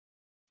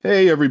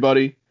Hey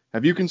everybody,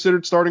 have you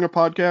considered starting a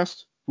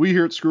podcast? We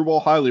here at Screwball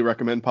highly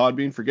recommend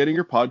Podbean for getting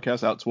your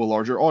podcast out to a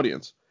larger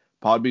audience.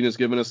 Podbean has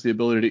given us the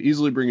ability to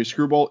easily bring you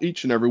Screwball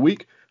each and every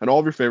week on all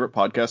of your favorite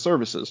podcast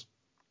services.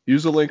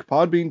 Use the link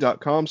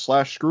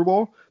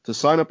podbean.com/screwball to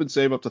sign up and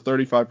save up to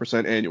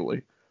 35%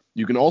 annually.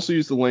 You can also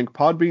use the link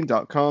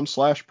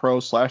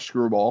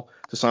podbean.com/pro/screwball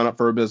to sign up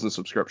for a business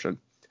subscription.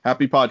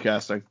 Happy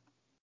podcasting.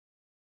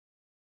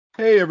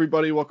 Hey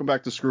everybody, welcome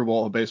back to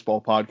Screwball, a baseball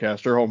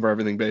podcast, your home for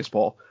everything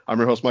baseball. I'm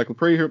your host Michael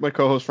Pre here with my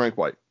co-host Frank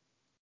White.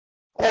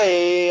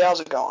 Hey, how's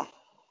it going?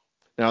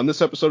 Now in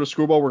this episode of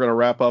Screwball, we're going to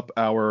wrap up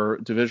our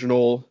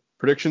divisional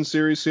prediction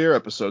series here,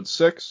 episode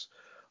 6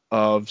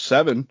 of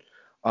 7,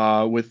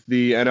 with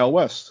the NL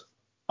West.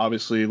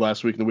 Obviously,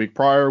 last week and the week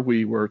prior,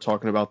 we were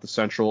talking about the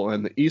Central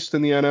and the East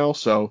in the NL,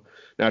 so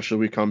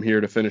naturally we come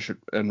here to finish it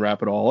and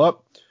wrap it all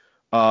up.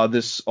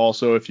 This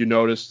also, if you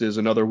noticed, is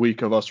another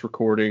week of us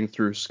recording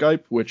through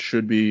Skype, which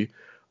should be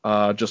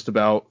just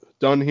about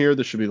done here.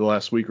 This should be the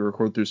last week we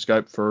record through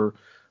Skype for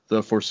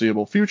the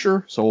foreseeable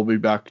future. So we'll be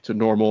back to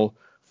normal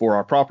for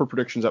our proper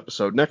predictions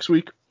episode next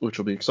week, which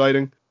will be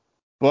exciting.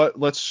 But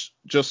let's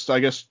just, I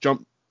guess,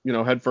 jump,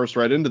 head first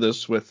right into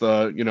this with,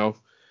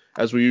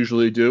 as we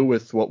usually do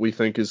with what we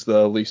think is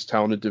the least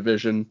talented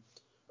team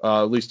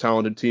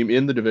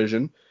in the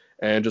division,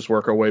 and just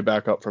work our way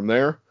back up from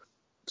there.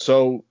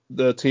 So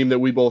the team that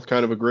we both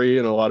kind of agree,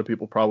 and a lot of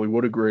people probably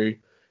would agree,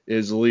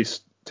 is the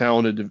least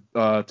talented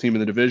team in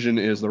the division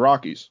is the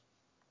Rockies.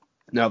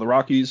 Now the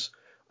Rockies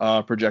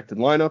projected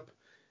lineup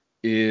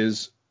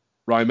is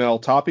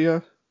Raimel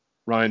Tapia,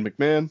 Ryan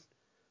McMahon,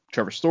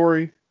 Trevor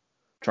Story,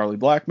 Charlie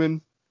Blackmon,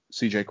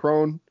 CJ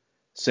Cron,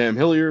 Sam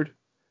Hilliard,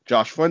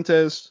 Josh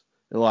Fuentes,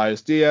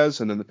 Elias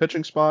Diaz, and then the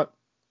pitching spot.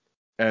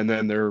 And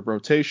then their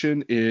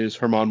rotation is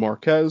German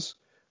Marquez,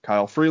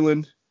 Kyle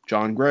Freeland,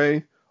 John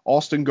Gray,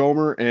 Austin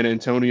Gomer, and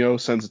Antonio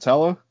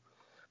Senzatella.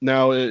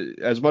 Now,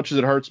 as much as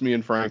it hurts me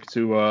and Frank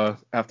to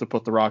have to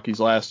put the Rockies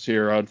last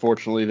here,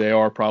 unfortunately, they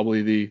are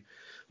probably the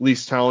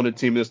least talented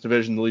team in this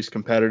division, the least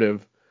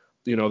competitive.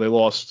 They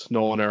lost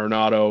Nolan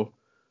Arenado,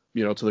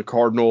 to the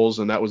Cardinals,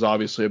 and that was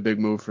obviously a big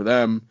move for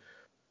them.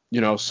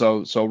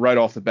 So right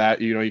off the bat,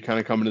 you kind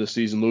of come into the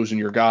season losing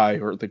your guy,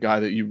 or the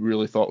guy that you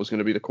really thought was going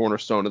to be the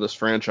cornerstone of this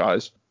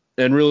franchise.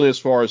 And really, as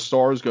far as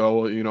stars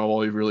go,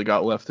 all you've really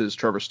got left is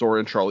Trevor Story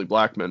and Charlie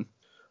Blackmon.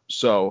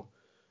 So,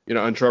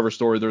 and Trevor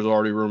Story, there's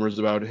already rumors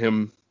about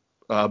him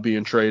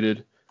being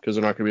traded because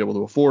they're not going to be able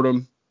to afford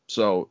him.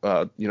 So,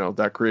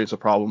 that creates a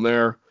problem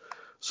there.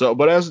 So,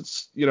 but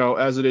as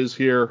it is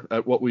here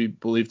at what we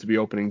believe to be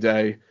opening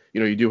day,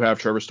 you do have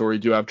Trevor Story,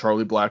 you do have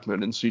Charlie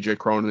Blackmon and CJ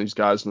Cron and these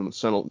guys in the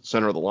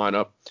center of the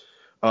lineup.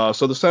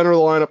 So the center of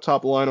the lineup,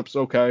 top of the lineup's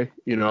okay.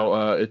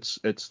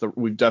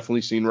 We've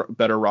definitely seen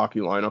better Rocky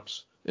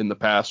lineups in the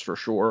past for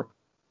sure.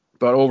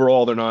 But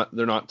overall, they're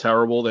not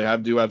terrible. They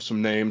do have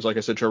some names. Like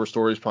I said, Trevor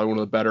Story is probably one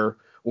of the better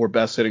or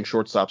best hitting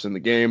shortstops in the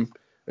game.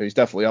 He's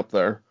definitely up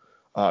there.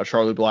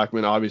 Charlie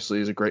Blackmon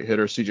obviously is a great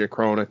hitter. CJ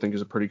Cron, I think,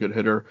 is a pretty good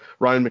hitter.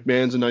 Ryan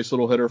McMahon's a nice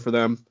little hitter for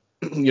them.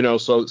 So the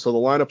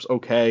lineup's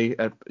okay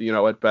at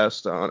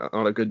best.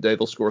 On a good day,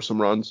 they'll score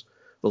some runs.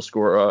 They'll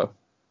score a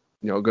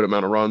good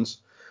amount of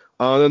runs.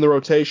 Then the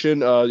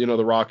rotation,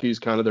 the Rockies,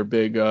 kind of their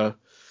big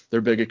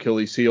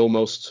Achilles heel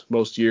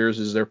most years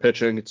is their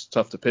pitching. It's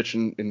tough to pitch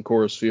in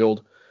Coors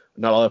Field.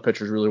 Not a lot of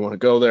pitchers really want to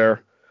go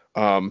there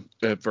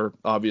for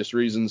obvious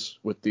reasons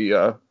with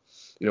the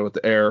with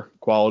the air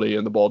quality,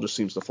 and the ball just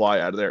seems to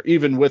fly out of there,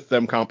 even with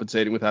them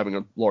compensating with having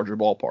a larger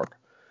ballpark.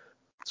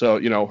 So,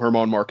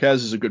 German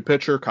Marquez is a good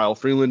pitcher. Kyle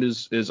Freeland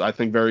is I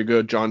think, very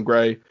good. John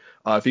Gray,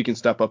 if he can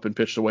step up and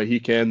pitch the way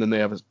he can, then they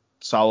have a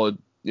solid,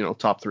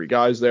 top 3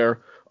 guys there.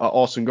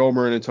 Austin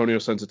Gomer and Antonio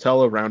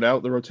Senzatella round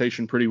out the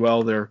rotation pretty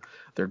well. They're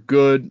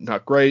good,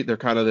 not great. They're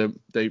kind of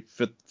they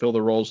fill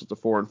the roles with the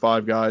 4 and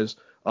 5 guys.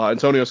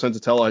 Antonio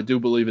Senzatella, I do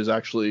believe, is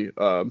actually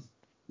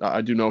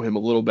I do know him a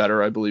little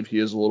better. I believe he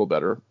is a little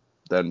better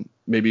than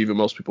maybe even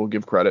most people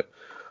give credit.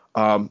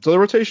 So the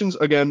rotations,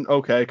 again,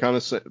 okay, kind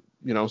of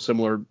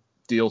similar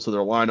deal to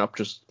their lineup,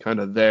 just kind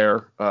of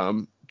there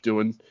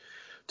doing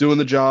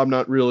the job.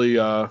 Not really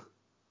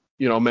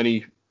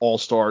many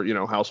all-star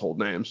household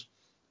names.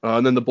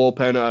 And then the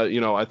bullpen,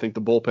 I think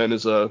the bullpen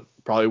is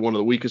probably one of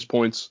the weakest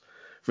points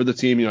for the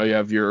team. You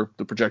have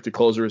the projected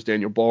closer is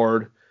Daniel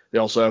Bard. They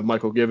also have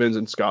Michael Givens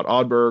and Scott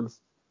Oddberg.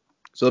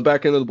 So the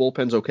back end of the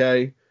bullpen's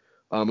okay.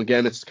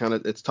 Again,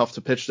 it's tough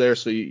to pitch there.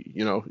 So I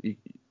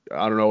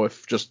don't know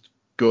if just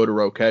good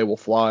or okay will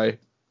fly.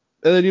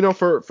 And then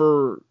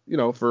for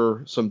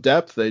some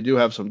depth, they do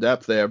have some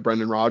depth. They have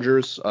Brendan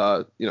Rodgers,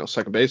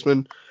 second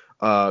baseman,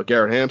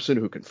 Garrett Hampson,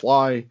 who can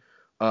fly.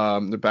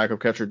 The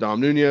backup catcher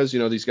Dom Nunez.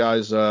 These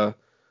guys are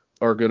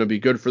going to be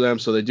good for them.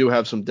 So they do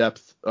have some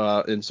depth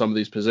in some of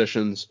these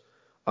positions,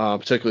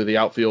 particularly the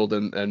outfield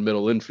and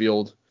middle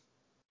infield.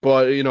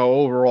 But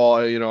overall,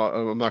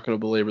 I'm not going to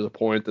belabor the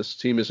point. This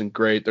team isn't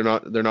great. They're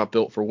not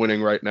built for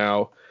winning right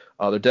now.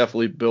 They're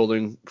definitely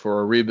building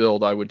for a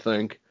rebuild, I would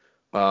think.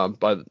 By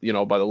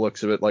the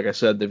looks of it, like I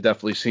said, they've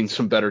definitely seen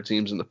some better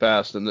teams in the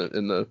past, in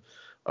the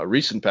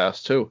recent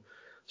past too.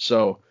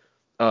 So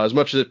as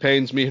much as it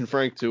pains me and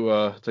Frank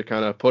to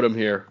kind of put him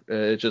here,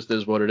 it just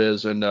is what it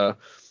is. And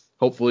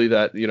hopefully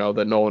that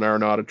that Nolan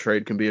Arenado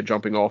trade can be a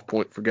jumping off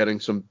point for getting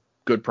some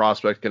good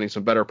prospects, getting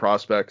some better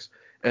prospects,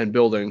 and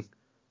building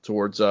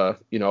towards a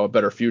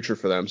better future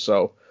for them.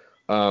 So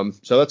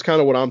that's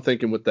kind of what I'm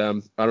thinking with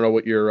them. I don't know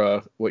what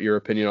your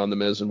opinion on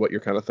them is and what you're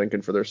kind of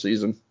thinking for their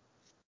season.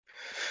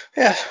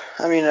 Yeah,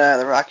 I mean,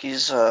 the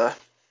Rockies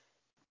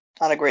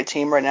not a great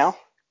team right now.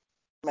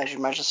 As you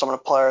mentioned, some of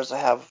the players that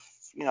have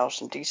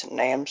some decent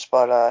names,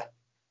 but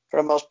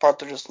for the most part,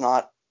 they're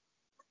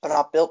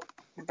not built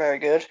very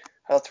good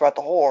throughout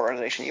the whole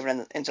organization,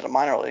 even into the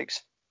minor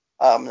leagues.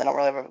 They don't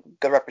really have a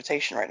good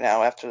reputation right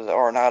now after the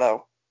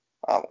Arenado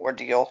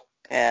ordeal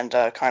and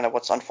kind of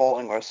what's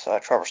unfolding with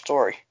Trevor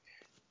Story.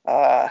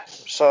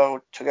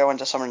 So to go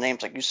into some of the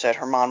names, like you said,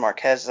 German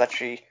Marquez is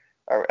actually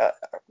a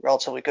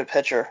relatively good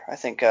pitcher. I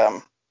think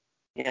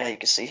you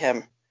can see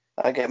him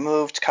get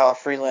moved. Kyle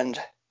Freeland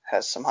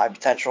has some high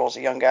potential as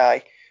a young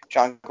guy.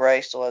 John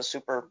Gray still has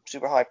super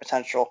high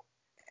potential.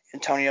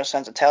 Antonio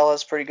Senzatella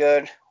is pretty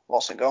good.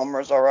 Wilson Gomer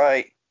is all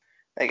right.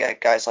 They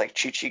got guys like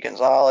Chichi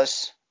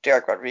Gonzalez,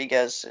 Derek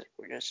Rodriguez,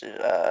 which is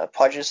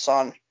Pudge's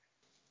son,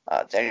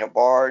 Daniel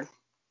Bard,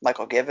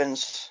 Michael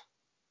Givens,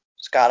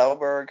 Scott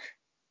Oberg,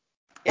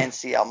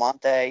 Yancy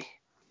Almonte.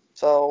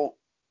 So,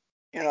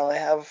 they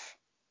have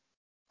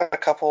a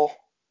couple,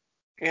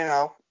 you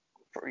know,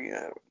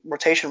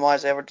 rotation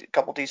wise, they have a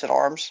couple decent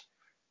arms.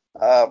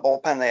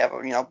 Bullpen, they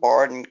have,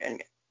 Bard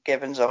and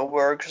Givens,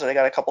 Oberg, so they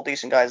got a couple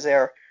decent guys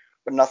there,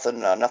 but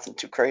nothing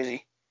too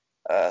crazy.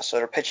 So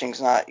their pitching's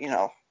not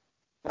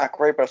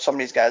great, but if some of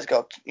these guys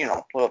go,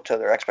 live up to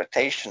their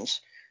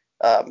expectations,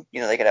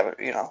 they could have,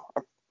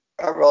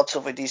 a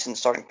relatively decent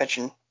starting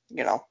pitching,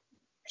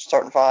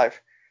 starting five.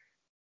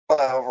 But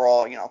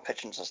overall,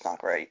 pitching's just not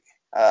great.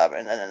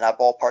 And then in that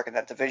ballpark in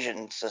that division,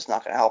 it's just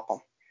not going to help them.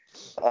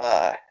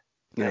 Uh,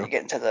 Yeah. you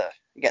get into the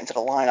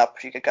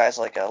lineup, you get guys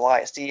like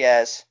Elias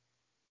Diaz,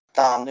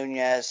 Dom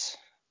Nunez,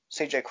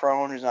 CJ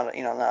Crone, who's not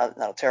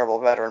a terrible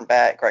veteran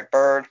bat, Greg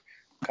Bird,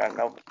 kind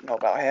of know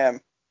about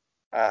him.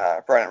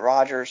 Brendan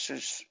Rodgers,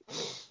 who's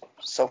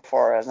so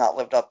far has not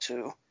lived up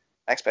to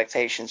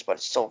expectations, but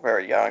is still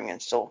very young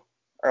and still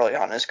early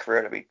on in his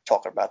career to be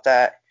talking about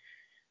that.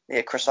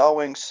 Yeah, Chris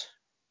Owings,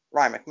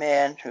 Ryan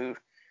McMahon, who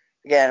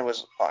again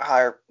was a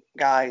higher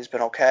guy. He's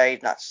been okay,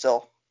 not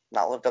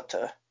lived up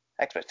to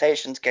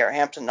expectations. Garrett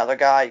Hampton, another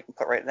guy you can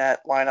put right in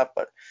that lineup,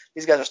 but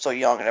these guys are still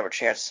young and have a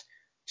chance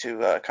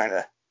to kind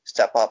of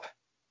step up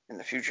in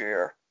the future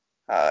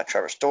here.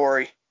 Trevor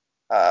Story,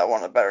 one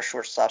of the better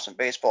shortstops in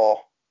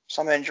baseball.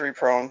 Some injury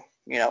prone,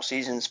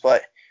 seasons,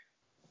 but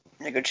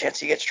a good chance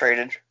he gets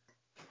traded,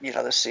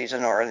 this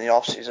season or in the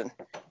off season.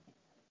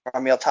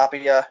 Ramil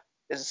Tapia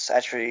is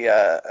actually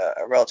a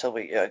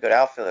relatively good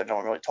outfielder. No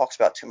one really talks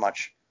about too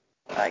much.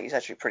 He's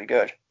actually pretty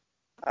good.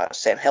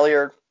 Sam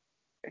Hilliard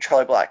and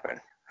Charlie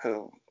Blackmon,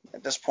 who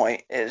at this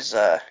point is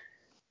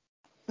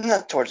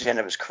not towards the end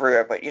of his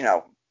career, but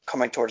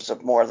coming towards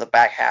more of the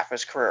back half of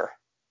his career.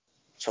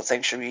 So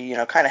things should be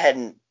kind of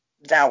heading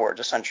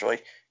downwards essentially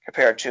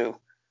compared to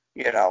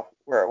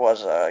where it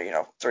was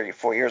 3 or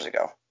 4 years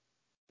ago.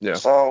 Yeah.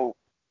 So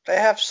they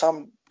have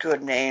some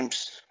good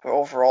names, but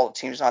overall the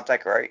team's not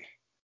that great,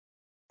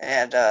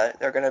 and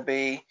they're going to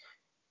be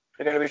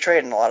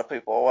trading a lot of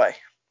people away.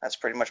 That's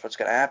pretty much what's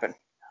going to happen.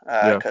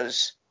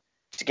 Because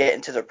to get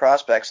into their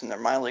prospects in their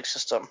minor league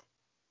system,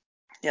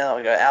 we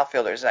got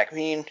outfielder Zach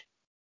Mean,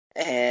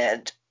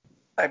 and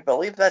I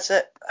believe that's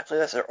it. I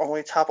believe that's their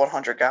only top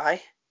 100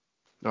 guy.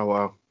 Oh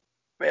wow.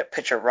 We have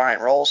pitcher Ryan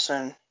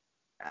Rolson,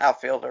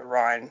 outfielder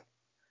Ryan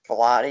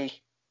Velati,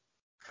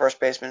 first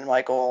baseman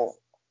Michael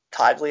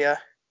Taglia.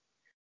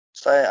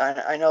 So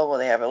I know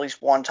they have at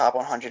least one top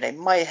 100. They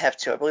might have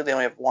two. I believe they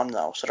only have one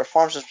though. So their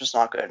farm system's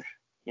not good.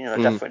 They're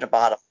definitely the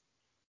bottom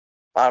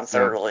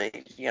third of the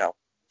league.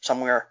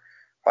 Somewhere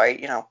right,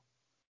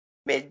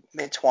 mid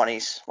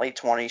 20s, late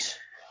 20s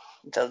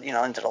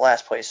into the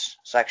last place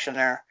section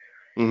there.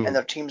 Mm-hmm. And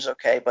their team's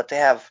okay, but they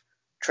have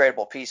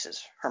tradable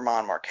pieces.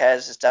 German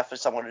Marquez is definitely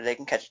someone that they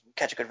can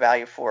catch a good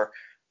value for.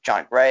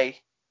 John Gray,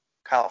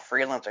 Kyle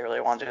Freeland, if they really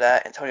want to do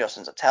that. Antonio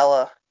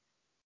Senzatella,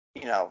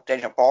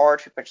 Daniel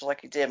Bard, who pitches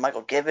like he did.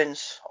 Michael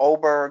Givens,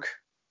 Oberg,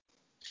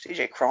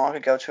 CJ Cron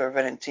could go to a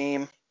winning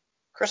team.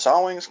 Chris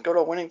Owings can go to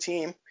a winning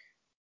team.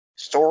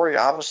 Story,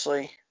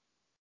 obviously.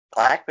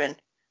 Blackmon.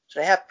 So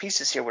they have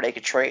pieces here where they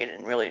could trade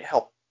and really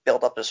help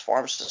build up this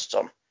farm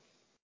system.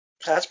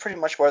 So that's pretty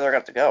much where they're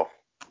going to go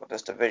with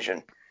this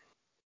division.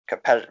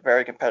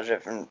 Very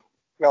competitive and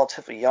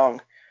relatively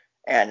young,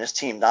 and this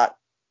team not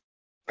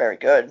very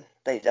good.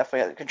 They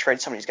definitely can trade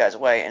some of these guys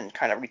away and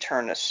kind of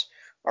return this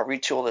or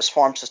retool this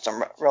farm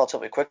system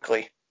relatively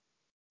quickly,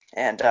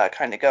 and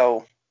kind of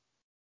go,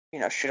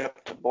 shoot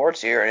up the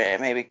boards here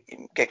and maybe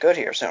get good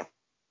here soon.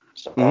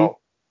 So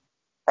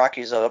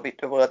Rockies, they'll be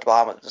at the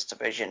bottom of this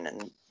division,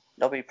 and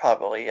they'll be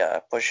probably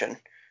pushing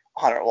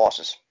 100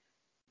 losses.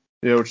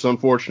 Yeah, which is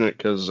unfortunate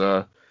because,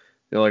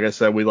 like I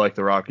said, we like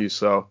the Rockies,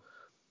 so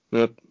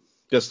it's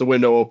guess the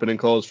window open and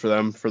closed for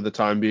them for the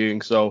time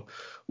being. So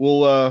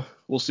we'll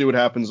see what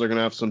happens. They're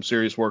gonna have some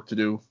serious work to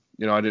do.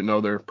 I didn't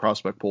know their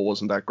prospect pool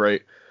wasn't that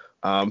great.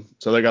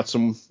 So they got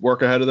some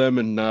work ahead of them,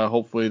 and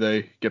hopefully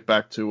they get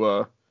back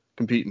to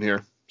competing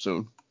here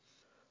soon.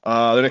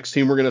 The next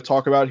team we're going to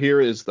talk about here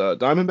is the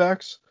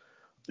Diamondbacks,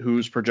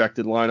 whose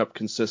projected lineup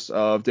consists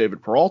of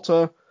David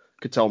Peralta,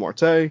 Ketel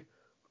Marte,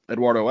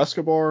 Eduardo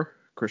Escobar,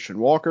 Christian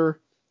Walker,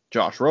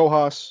 Josh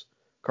Rojas,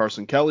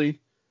 Carson Kelly,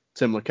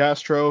 Tim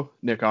LeCastro,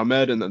 Nick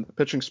Ahmed, and then the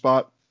pitching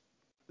spot.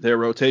 Their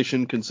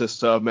rotation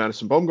consists of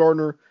Madison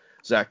Bumgarner,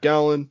 Zach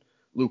Gallen,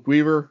 Luke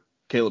Weaver,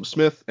 Caleb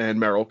Smith, and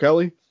Merrill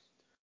Kelly.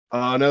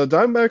 Now, the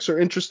Diamondbacks are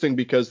interesting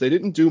because they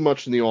didn't do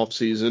much in the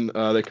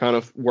offseason. They kind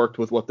of worked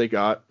with what they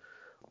got.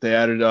 They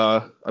added,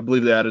 I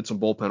believe they added some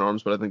bullpen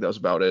arms, but I think that was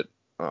about it.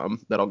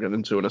 That I'll get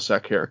into in a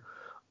sec here.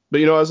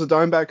 But, as the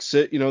Diamondbacks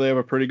sit, they have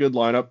a pretty good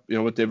lineup,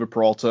 with David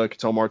Peralta,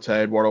 Ketel Marte,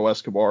 Eduardo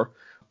Escobar,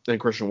 and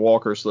Christian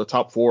Walker. So the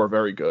top four are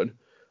very good.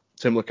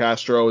 Tim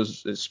LeCastro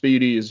is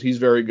speedy. He's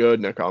very good.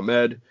 Nick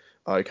Ahmed,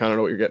 you kind of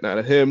know what you're getting out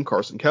of him.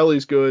 Carson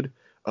Kelly's good.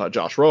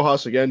 Josh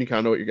Rojas, again, you kind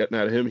of know what you're getting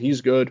out of him.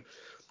 He's good.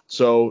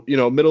 So,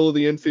 middle of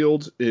the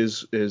infield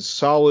is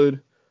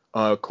solid.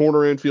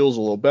 Corner infield's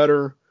a little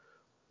better.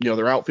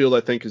 Their outfield,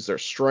 I think, is their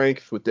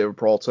strength with David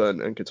Peralta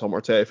and Ketel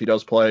Marte if he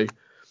does play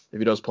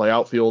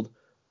outfield.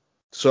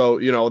 So,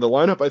 the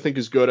lineup I think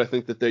is good. I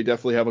think that they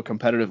definitely have a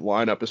competitive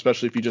lineup,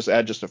 especially if you just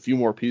add just a few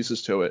more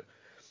pieces to it.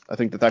 I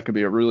think that could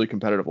be a really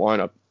competitive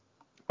lineup.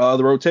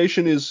 The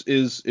rotation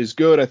is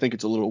good. I think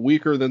it's a little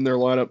weaker than their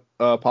lineup,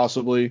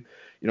 possibly.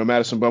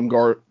 Madison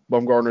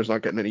Bumgarner's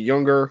not getting any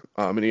younger,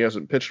 and he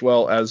hasn't pitched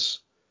well as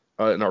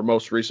in our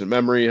most recent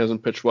memory. He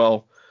hasn't pitched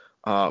well.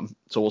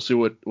 So we'll see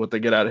what they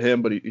get out of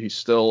him, but he's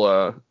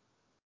still,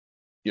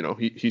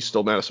 he's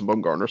still Madison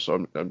Bumgarner,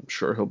 so I'm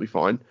sure he'll be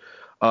fine.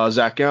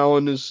 Zach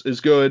Gallen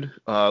is good.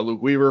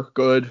 Luke Weaver,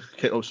 good.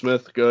 Caleb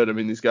Smith, good. I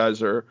mean, these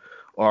guys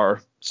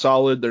are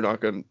solid. They're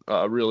not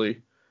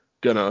really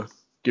gonna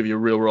give you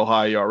real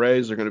high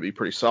ERAs. They're gonna be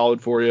pretty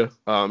solid for you,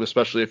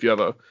 especially if you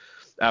have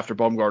after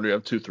Bumgarner, you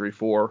have 2, 3,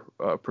 4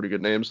 pretty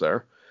good names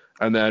there.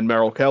 And then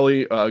Merrill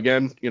Kelly,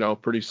 again,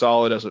 pretty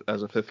solid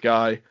as a fifth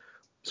guy.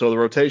 So the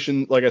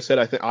rotation, like I said,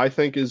 I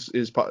think is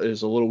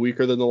a little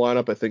weaker than the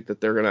lineup. I think that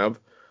they're going to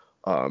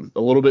have a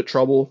little bit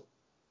trouble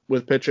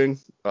with pitching.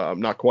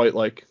 Not quite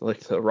like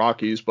the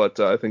Rockies, but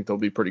I think they'll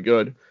be pretty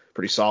good,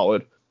 pretty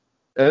solid.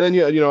 And then,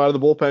 out of the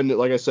bullpen,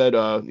 like I said,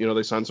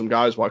 they signed some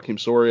guys, Joakim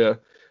Soria,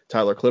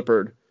 Tyler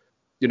Clippard.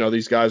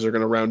 These guys are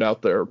going to round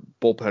out their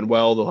bullpen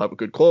well. They'll have a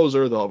good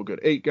closer. They'll have a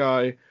good 8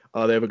 guy.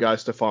 They have a guy,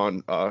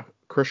 Stefan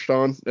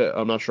Crichton.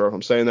 I'm not sure if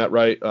I'm saying that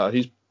right.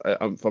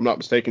 If I'm not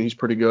mistaken, he's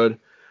pretty good.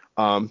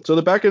 So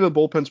the back end of the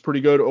bullpen's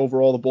pretty good.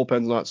 Overall, the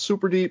bullpen's not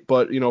super deep,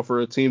 but, for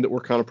a team that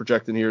we're kind of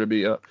projecting here to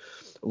be a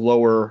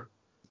lower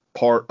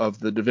part of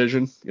the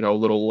division, a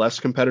little less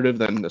competitive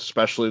than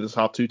especially the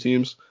top 2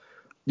 teams.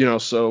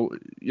 So,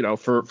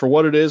 for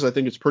what it is, I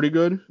think it's pretty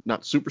good.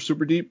 Not super,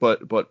 super deep,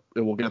 but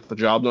it will get the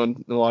job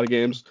done in a lot of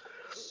games.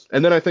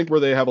 And then I think where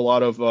they have a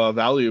lot of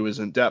value is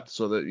in depth.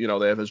 So that,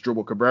 they have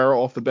Asdrubal Cabrera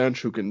off the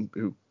bench who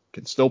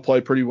can still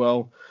play pretty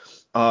well.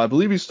 I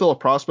believe he's still a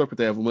prospect, but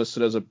they have him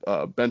listed as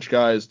a bench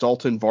guy as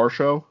Dalton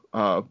Varsho,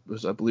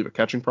 who's, I believe, a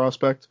catching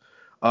prospect.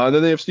 And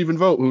then they have Stephen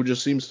Vogt, who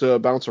just seems to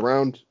bounce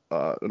around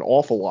an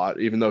awful lot,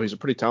 even though he's a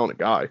pretty talented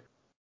guy.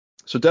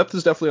 So depth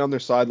is definitely on their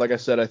side. Like I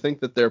said, I think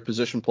that their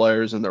position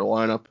players and their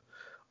lineup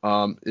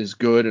is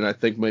good, and I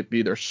think might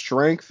be their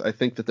strength. I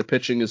think that the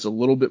pitching is a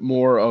little bit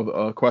more of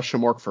a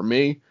question mark for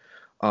me.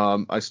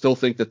 I still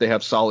think that they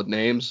have solid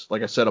names.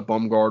 Like I said, a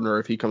Bumgarner,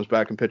 if he comes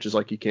back and pitches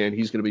like he can,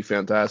 he's going to be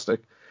fantastic.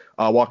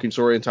 Joakim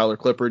Soria and Tyler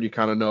Clippard, you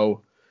kind of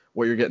know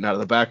what you're getting out of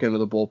the back end of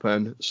the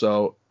bullpen.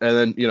 So,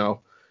 and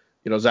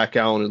then, Zach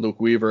Gallen and Luke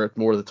Weaver at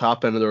more of the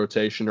top end of the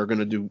rotation are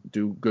going to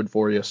do good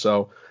for you.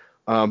 So,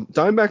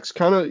 Diamondbacks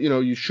kind of,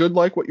 you should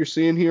like what you're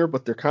seeing here,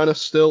 but they're kind of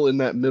still in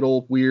that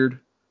middle weird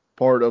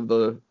part of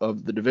the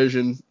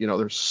division.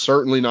 They're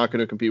certainly not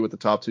going to compete with the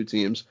top 2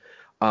 teams.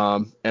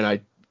 And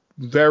I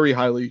very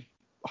highly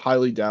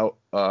doubt,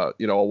 a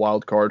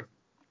wild card.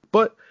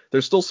 But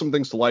there's still some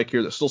things to like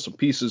here. There's still some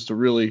pieces to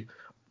really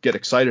get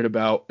excited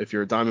about if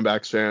you're a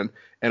Diamondbacks fan.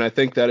 And I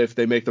think that if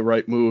they make the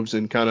right moves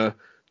and kind of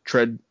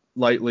tread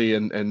lightly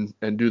and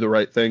do the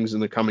right things in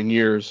the coming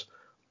years,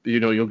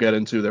 you'll get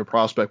into their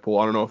prospect pool.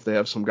 I don't know if they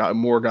have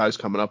more guys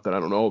coming up that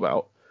I don't know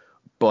about.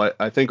 But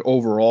I think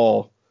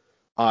overall,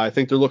 I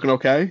think they're looking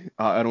okay.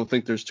 I don't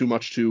think there's too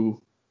much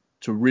to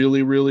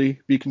really, really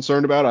be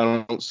concerned about.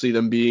 I don't see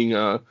them being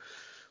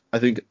I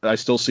think I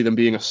still see them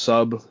being a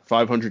sub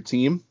 500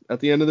 team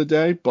at the end of the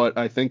day, but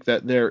I think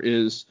that there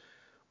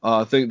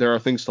are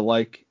things to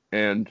like,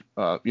 and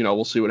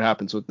we'll see what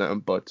happens with them.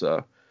 But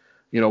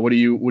what do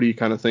you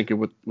kind of thinking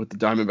with the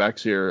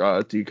Diamondbacks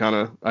here? Do you kind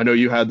of, I know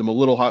you had them a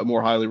little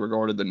more highly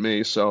regarded than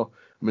me, so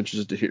I'm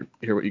interested to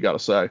hear what you got to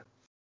say.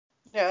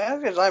 Yeah, I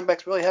think the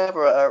Diamondbacks really have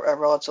a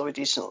relatively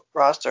decent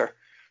roster.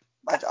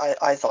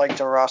 I like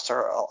their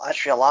roster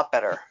actually a lot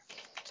better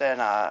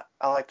than I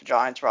like the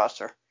Giants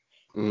roster.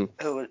 Mm-hmm.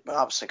 who is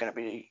obviously going to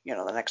be,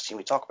 the next team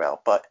we talk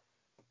about. But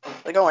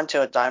they go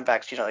into a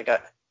Diamondbacks, they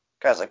got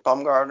guys like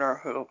Bumgarner,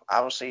 who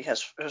obviously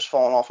has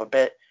fallen off a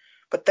bit.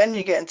 But then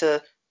you get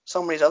into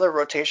some of these other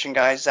rotation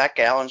guys. Zach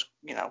Gallen's,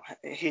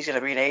 he's going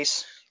to be an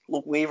ace.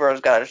 Luke Weaver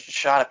has got a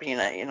shot at being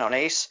an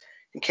ace.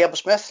 And Caleb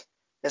Smith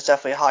is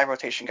definitely a high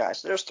rotation guy.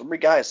 So there's three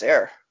guys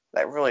there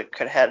that really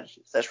could head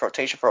this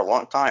rotation for a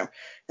long time.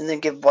 And then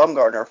give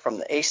Bumgarner from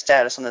the ace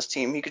status on this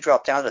team, he could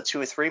drop down to a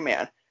 2 or 3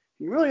 man.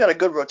 You really got a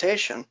good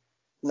rotation.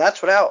 And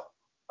that's without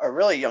a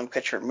really young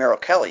pitcher, Merrill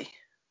Kelly,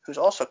 who's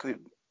also could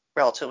be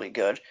relatively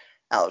good.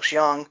 Alex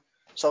Young.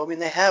 So, I mean,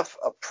 they have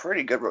a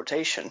pretty good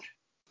rotation.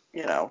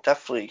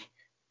 Definitely,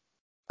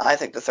 I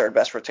think the third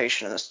best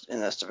rotation in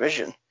this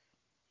division.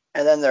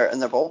 And then they're in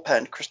their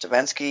bullpen, Chris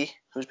Davinsky,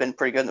 who's been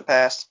pretty good in the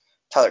past,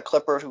 Tyler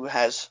Clippard, who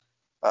has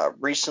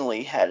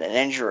recently had an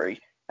injury,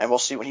 and we'll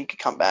see when he could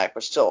come back.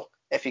 But still,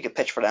 if he could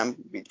pitch for them,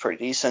 it'd be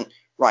pretty decent.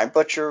 Ryan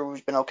Butcher,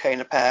 who's been okay in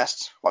the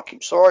past,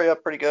 Joaquin Soria,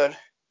 pretty good.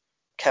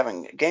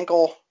 Kevin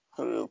Ginkel,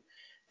 who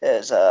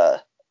is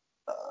a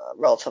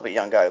relatively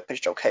young guy who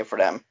pitched okay for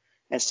them,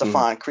 and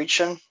Stefan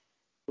Krejci,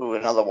 who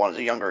another one is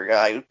a younger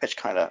guy who pitched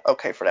kind of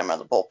okay for them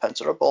out of the bullpen.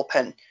 So their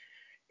bullpen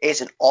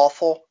isn't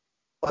awful,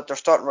 but their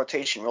starting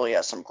rotation really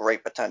has some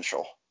great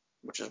potential,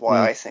 which is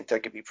why I think they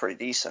could be pretty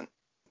decent.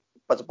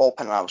 But the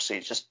bullpen obviously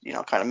is just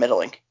kind of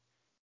middling.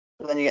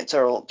 And then you get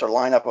to their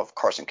lineup of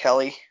Carson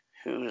Kelly,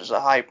 who's was a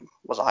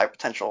high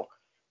potential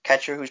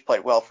catcher who's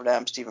played well for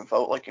them. Stephen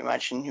Vogt, like you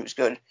mentioned, who's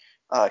good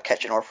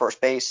catching or first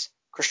base.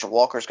 Christian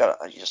Walker's got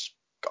just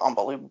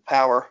unbelievable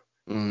power.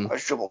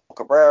 Dribble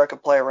Cabrera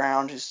could play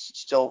around. He's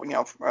still,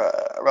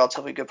 a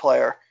relatively good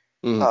player.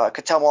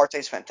 Ketel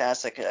Marte's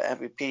fantastic,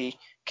 MVP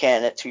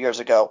candidate 2 years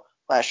ago.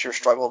 Last year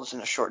struggled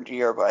in a shortened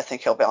year, but I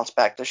think he'll bounce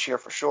back this year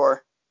for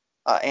sure.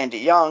 Andy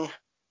Young,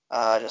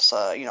 just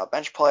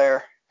bench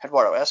player.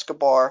 Eduardo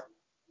Escobar,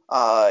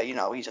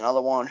 he's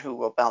another one who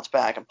will bounce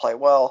back and play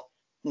well.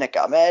 Nick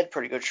Ahmed,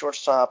 pretty good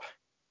shortstop.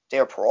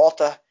 Dale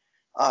Peralta,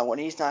 when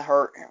he's not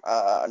hurt,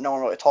 no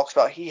one really talks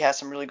about. He has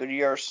some really good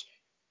years.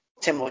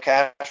 Tim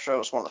LeCastro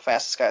is one of the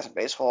fastest guys in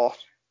baseball,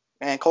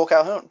 and Cole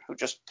Calhoun, who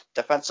just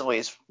defensively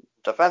is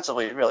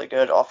really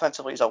good.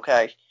 Offensively, he's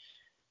okay.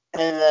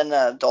 And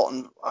then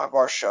Dalton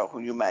Varsho, who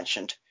you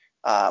mentioned,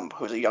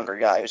 who's a younger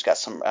guy who's got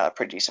some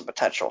pretty decent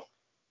potential.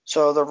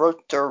 So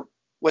they're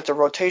with the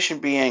rotation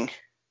being,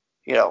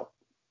 a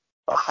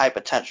high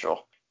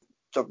potential,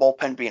 their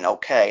bullpen being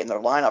okay, and their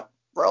lineup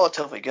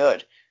relatively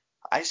good.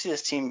 I see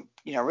this team,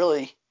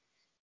 really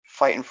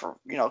fighting for,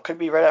 could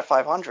be right at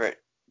 500,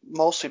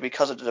 mostly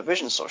because of the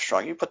division's so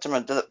strong. You put them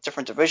in a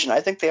different division,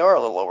 I think they are a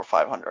little over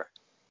 500.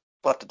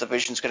 But the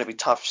division's going to be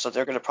tough, so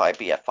they're going to probably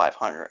be at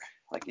 500,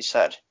 like you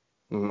said.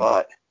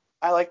 But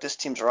I like this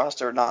team's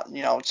roster. Not,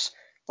 it's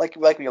like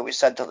we always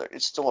said,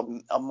 it's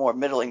still a more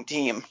middling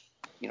team.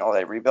 Are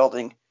they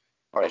rebuilding?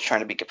 Are they trying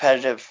to be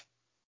competitive?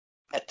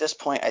 At this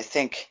point, I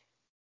think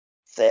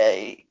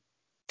they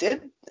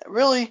did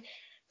really.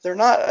 They're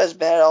not as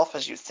bad off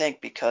as you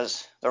think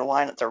because their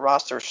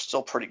roster is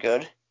still pretty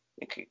good.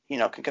 It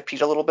can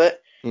compete a little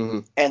bit,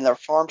 and their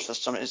farm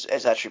system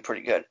is actually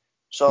pretty good.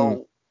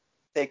 So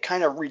they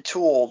kind of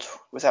retooled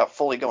without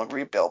fully going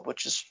rebuild,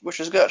 which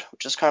is good,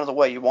 which is kind of the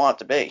way you want it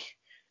to be.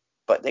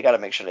 But they got to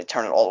make sure they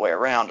turn it all the way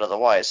around.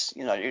 Otherwise,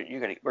 we're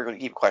going to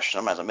keep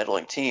questioning them as a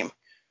middling team.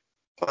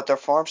 But their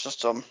farm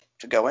system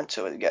to go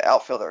into it, you get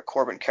outfielder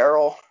Corbin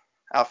Carroll,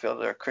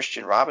 outfielder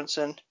Christian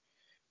Robinson,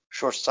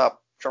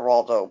 shortstop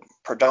Geraldo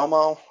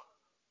Perdomo,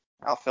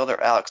 outfielder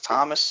Alex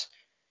Thomas.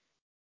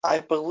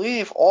 I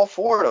believe all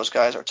four of those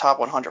guys are top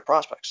 100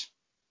 prospects.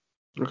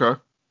 Okay. And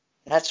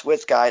that's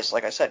with guys,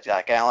 like I said,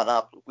 Zach Allen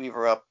up,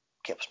 Weaver up,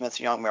 Caleb Smith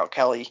Young, Merrill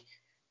Kelly,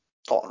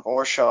 Dalton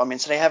Varsho. I mean,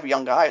 so they have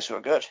young guys who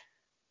are good.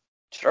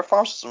 So their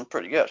farm system is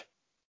pretty good.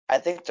 I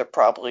think they're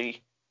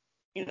probably,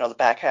 the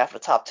back half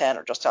of the top 10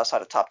 or just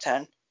outside the top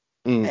 10.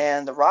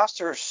 And the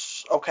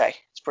roster's okay.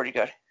 It's pretty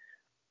good.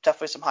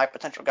 Definitely some high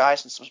potential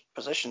guys in some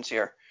positions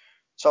here.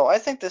 So I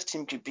think this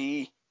team could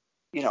be,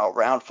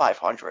 around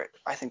 500.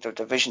 I think their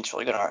division's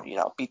really gonna,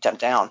 beat them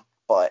down.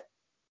 But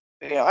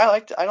I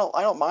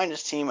don't mind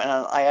this team, and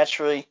I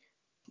actually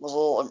was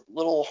a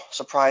little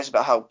surprised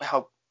about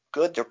how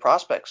good their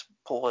prospects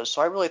pool is.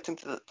 So I really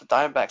think that the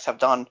Diamondbacks have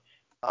done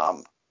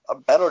a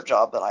better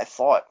job than I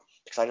thought,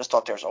 because I just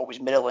thought there was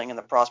always middling and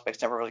the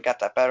prospects never really got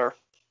that better.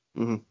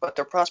 But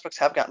their prospects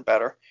have gotten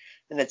better,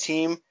 and the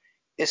team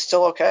is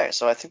still okay.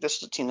 So I think this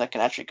is a team that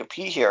can actually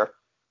compete here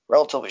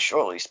relatively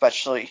shortly,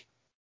 especially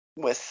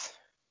with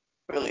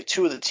really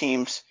two of the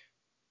teams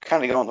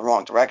kind of going the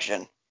wrong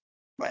direction.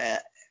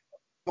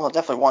 Well,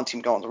 definitely one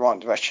team going the wrong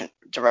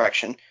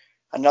direction.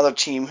 Another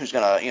team who's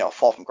gonna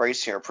fall from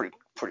grace here pretty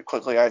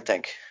quickly, I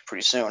think,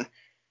 pretty soon.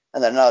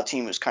 And then another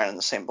team who's kind of in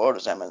the same boat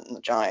as them in the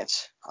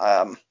Giants.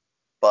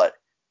 But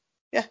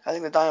yeah, I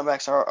think the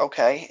Diamondbacks are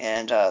okay,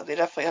 and they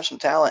definitely have some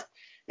talent.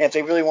 And if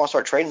they really want to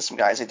start trading some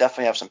guys, they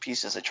definitely have some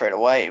pieces they trade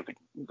away who could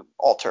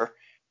alter,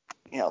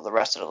 the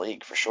rest of the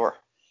league for sure.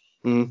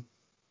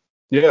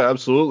 Yeah,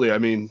 absolutely. I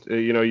mean,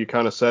 you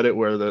kind of said it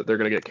where they're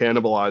going to get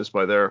cannibalized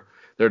by their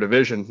their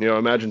division.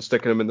 Imagine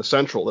sticking them in the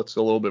Central. That's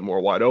a little bit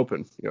more wide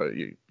open.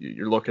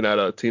 You're looking at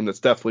a team that's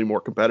definitely more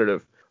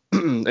competitive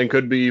and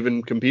could be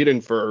even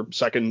competing for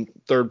second,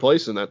 third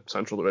place in that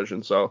Central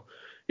division. So,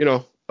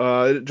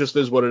 it just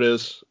is what it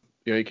is.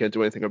 You can't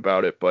do anything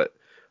about it, but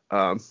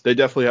they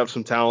definitely have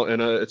some talent,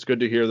 and it's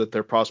good to hear that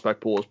their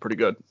prospect pool is pretty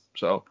good.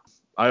 So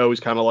I always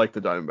kind of like the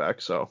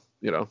Diamondbacks. So,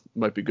 it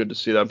might be good to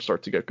see them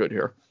start to get good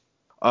here.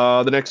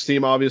 The next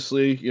team,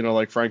 obviously,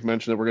 like Frank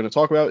mentioned that we're going to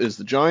talk about is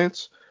the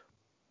Giants.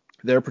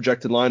 Their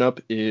projected lineup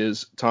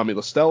is Tommy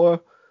La Stella,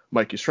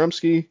 Mike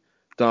Yastrzemski,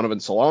 Donovan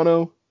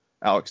Solano,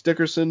 Alex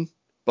Dickerson,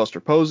 Buster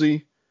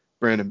Posey,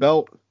 Brandon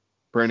Belt,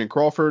 Brandon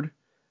Crawford,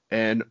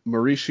 and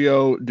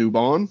Mauricio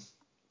Dubon,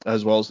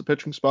 as well as the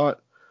pitching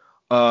spot.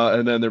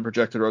 And then their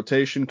projected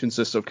rotation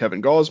consists of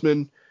Kevin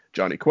Gausman,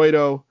 Johnny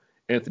Cueto,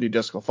 Anthony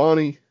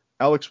DeSclafani,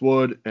 Alex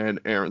Wood,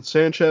 and Aaron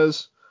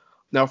Sanchez.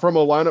 Now, from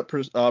a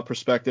lineup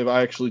perspective,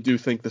 I actually do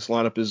think this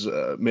lineup is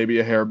maybe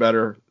a hair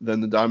better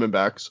than the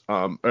Diamondbacks,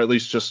 or at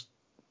least just,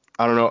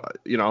 I don't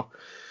know,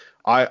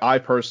 I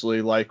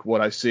personally like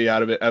what I see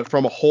out of it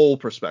from a whole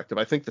perspective.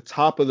 I think the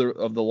top of the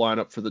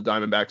lineup for the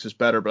Diamondbacks is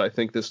better, but I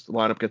think this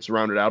lineup gets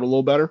rounded out a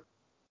little better.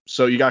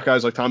 So you got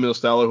guys like Tommy La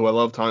Stella, who I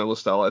love. Tommy La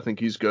Stella, I think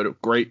he's good.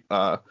 Great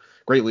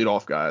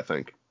leadoff guy. I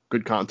think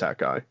good contact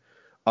guy.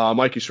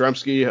 Mike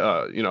Yastrzemski,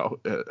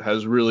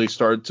 has really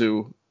started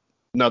to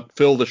not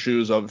fill the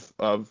shoes of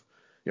Carl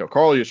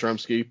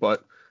Yastrzemski,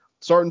 but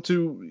starting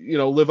to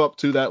live up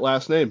to that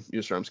last name,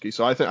 Yastrzemski.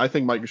 So I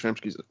think Mike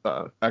Yastrzemski is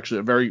actually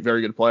a very,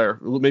 very good player.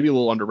 Maybe a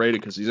little underrated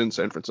because he's in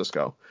San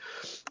Francisco.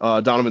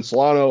 Donovan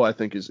Solano, I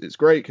think is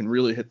great. Can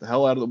really hit the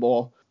hell out of the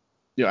ball.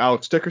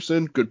 Alex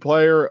Dickerson, good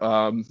player.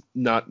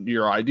 Not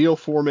your ideal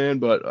four-man,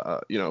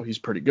 but he's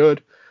pretty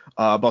good.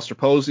 Buster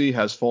Posey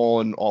has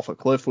fallen off a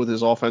cliff with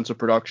his offensive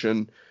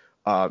production.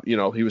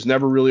 He was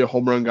never really a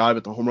home run guy,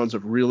 but the home runs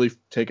have really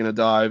taken a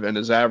dive, and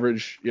his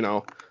average,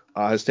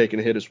 has taken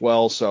a hit as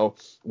well. So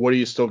what do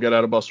you still get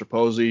out of Buster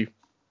Posey?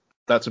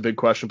 That's a big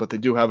question, but they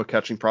do have a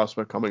catching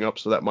prospect coming up,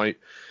 so that might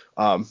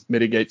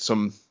mitigate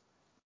some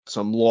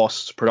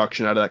lost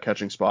production out of that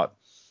catching spot.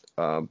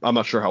 I'm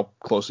not sure how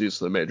close he is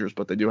to the majors,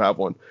 but they do have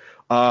one.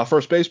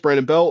 First base,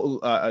 Brandon Belt,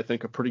 I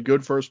think a pretty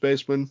good first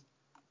baseman.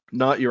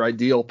 Not your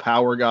ideal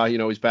power guy.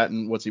 He's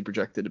batting, what's he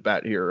projected to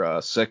bat here?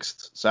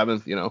 Sixth,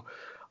 seventh,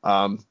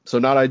 so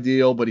not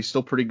ideal, but he's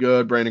still pretty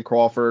good. Brandon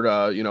Crawford,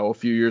 a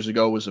few years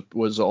ago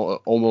was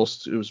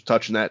almost, it was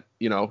touching that,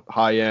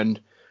 high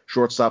end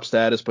shortstop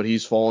status, but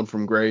he's fallen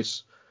from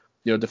grace.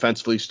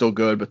 Defensively still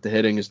good, but the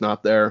hitting is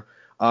not there.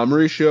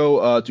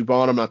 Mauricio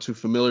Dubon, I'm not too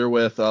familiar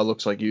with.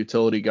 Looks like a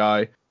utility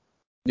guy.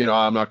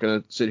 I'm not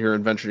going to sit here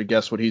and venture to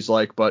guess what he's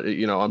like, but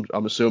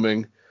I'm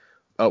assuming.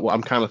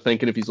 I'm kind of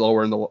thinking if he's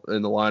lower in the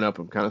lineup,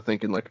 I'm kind of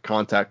thinking like a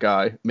contact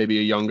guy, maybe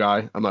a young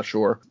guy. I'm not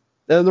sure.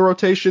 And the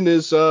rotation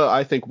is,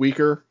 I think,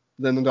 weaker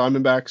than the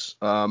Diamondbacks.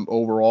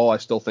 Overall, I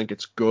still think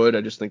it's good.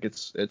 I just think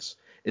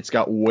it's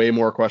got way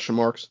more question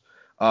marks.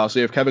 So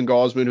you have Kevin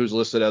Gausman, who's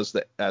listed as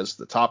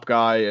the top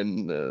guy,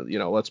 and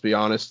let's be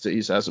honest, he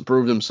hasn't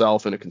proved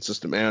himself in a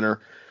consistent manner,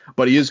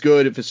 but he is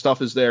good. If his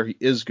stuff is there, he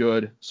is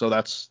good. So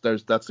that's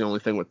the only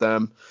thing with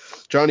them.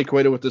 Johnny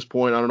Cueto at this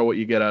point, I don't know what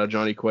you get out of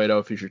Johnny Cueto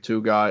if he's your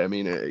two guy. I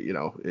mean,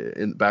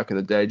 back in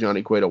the day,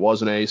 Johnny Cueto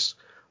was an ace.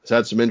 He's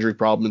had some injury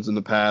problems in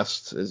the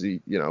past. Is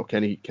he,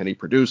 can he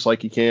produce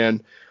like he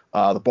can?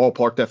 The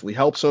ballpark definitely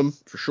helps him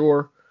for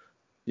sure.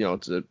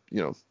 It's a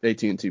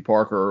AT&T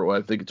Park, or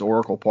I think it's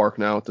Oracle Park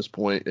now at this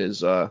point,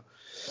 is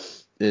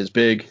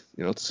big,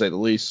 to say the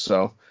least.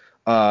 So,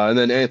 and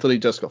then Anthony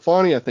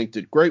DeSclafani, I think,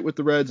 did great with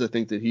the Reds. I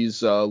think that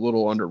he's a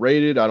little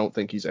underrated. I don't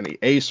think he's any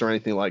ace or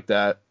anything like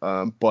that,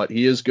 but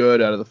he is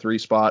good out of the three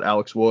spot.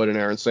 Alex Wood and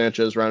Aaron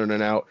Sanchez rounding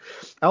it out.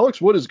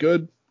 Alex Wood is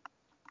good.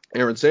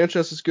 Aaron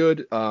Sanchez is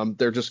good.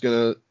 They're just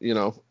gonna,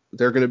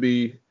 they're gonna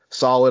be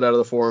solid out of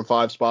the 4 and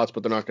 5 spots,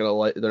 but they're not gonna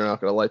light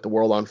the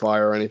world on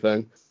fire or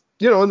anything.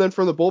 And then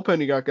from the bullpen,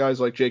 you got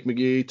guys like Jake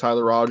McGee,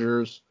 Tyler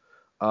Rogers,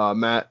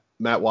 Matt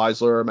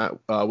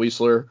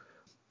Weisler.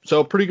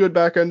 So pretty good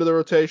back end of the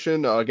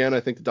rotation. Again, I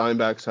think the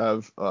Diamondbacks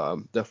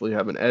definitely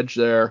have an edge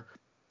there.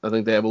 I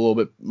think they have a little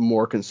bit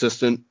more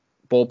consistent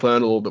bullpen,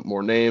 a little bit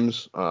more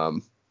names.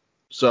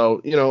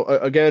 So,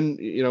 again,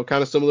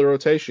 kind of similar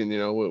rotation.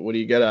 What do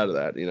you get out of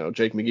that?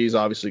 Jake McGee's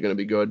obviously going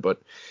to be good,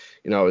 but,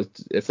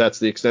 if that's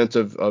the extent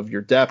of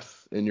your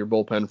depth in your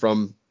bullpen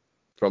from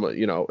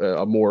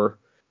a more,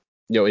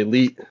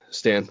 elite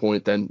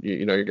standpoint, then,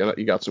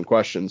 you got some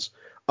questions.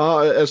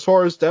 As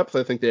far as depth,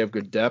 I think they have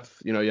good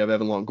depth. You have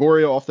Evan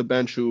Longoria off the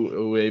bench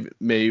who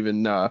may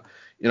even, I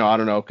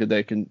don't know,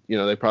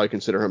 they probably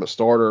consider him a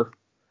starter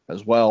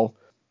as well.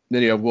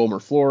 Then you have Wilmer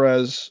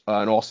Flores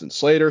and Austin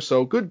Slater.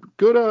 So good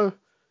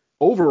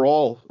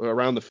overall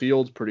around the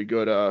field, pretty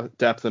good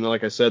depth. And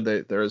like I said,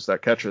 there is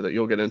that catcher that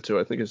you'll get into.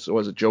 I think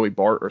was it Joey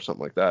Bart or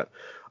something like that.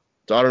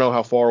 So I don't know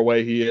how far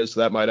away he is. So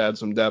that might add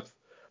some depth.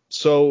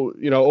 So,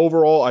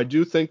 overall, I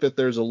do think that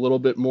there's a little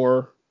bit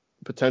more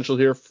potential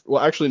here.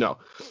 Well, actually, no.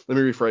 Let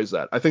me rephrase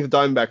that. I think the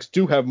Diamondbacks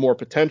do have more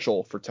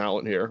potential for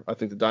talent here. I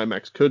think the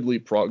Diamondbacks could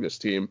leapfrog this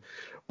team.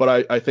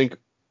 But I think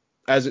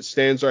as it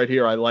stands right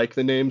here, I like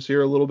the names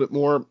here a little bit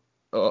more.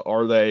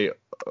 Are they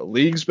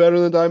leagues better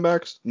than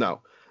Diamondbacks?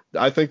 No.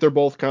 I think they're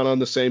both kind of on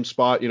the same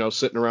spot,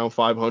 sitting around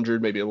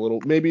 500,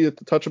 maybe a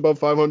touch above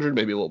 500,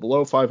 maybe a little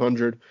below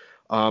 500.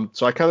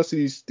 So I kind of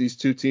see these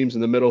two teams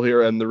in the middle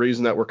here, and the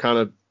reason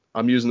that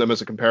I'm using them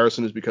as a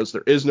comparison is because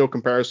there is no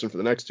comparison for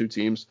the next two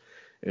teams,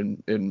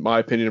 in my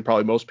opinion, and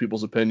probably most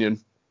people's opinion.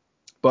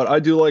 But I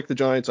do like the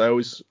Giants. I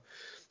always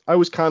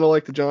kind of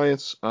like the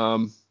Giants.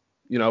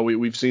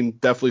 We've seen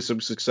definitely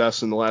some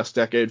success in the last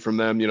decade from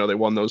them. They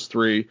won those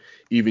 3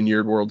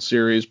 even-year World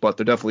Series, but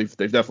they've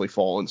definitely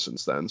fallen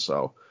since then.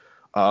 So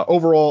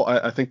overall,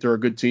 I think they're a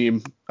good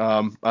team.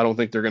 I don't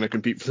think they're going to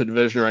compete for the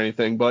division or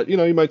anything, but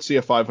you might see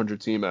a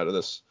 500 team out of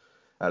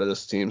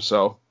this team.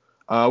 So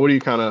what do you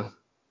kind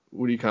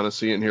of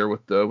seeing here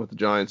with the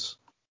Giants?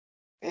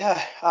 Yeah,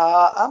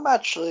 I'm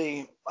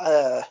actually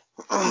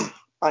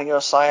on your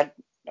side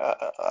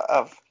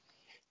of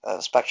the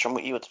spectrum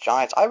with you with the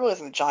Giants. I really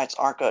think the Giants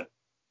aren't good.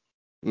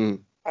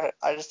 Mm.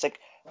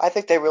 I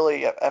think they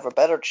really have a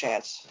better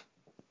chance,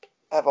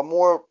 have a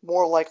more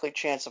likely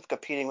chance of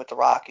competing with the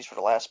Rockies for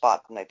the last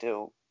spot than they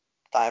do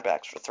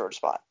Diamondbacks for the third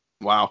spot.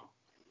 Wow.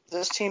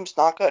 This team's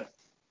not good,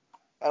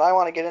 and I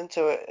want to get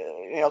into it.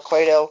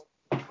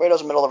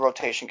 Cueto's a middle of the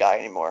rotation guy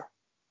anymore.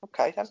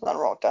 Okay, that's nothing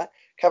wrong with that.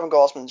 Kevin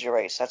Gausman's your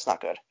ace. That's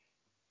not good.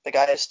 The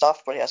guy has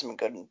stuff, but he hasn't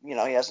been good.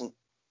 He hasn't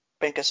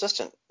been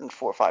consistent in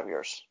 4 or 5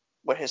 years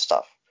with his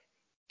stuff.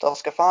 Del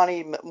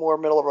Scafani, more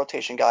middle of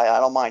rotation guy. I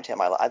don't mind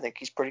him. I think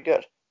he's pretty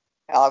good.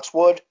 Alex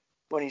Wood,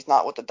 when he's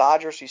not with the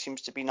Dodgers, he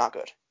seems to be not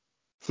good.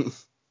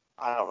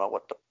 I don't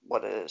know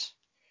what it is.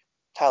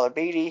 Tyler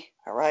Beatty,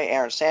 all right.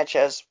 Aaron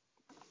Sanchez,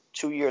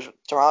 2 years with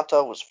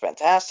Toronto was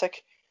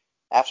fantastic.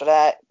 After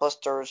that,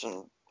 blisters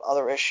and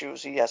other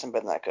issues, he hasn't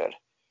been that good.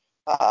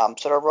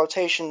 So their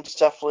rotation's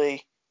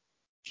definitely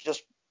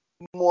just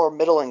more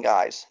middling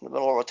guys, the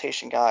middle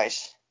rotation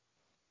guys.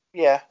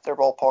 Yeah, their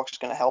ballpark's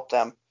going to help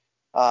them,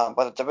 but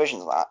the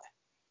division's not.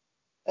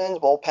 And the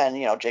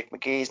bullpen, Jake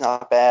McGee's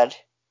not bad.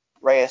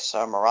 Reyes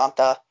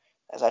Maranta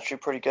is actually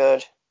pretty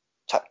good.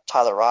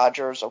 Tyler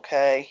Rogers,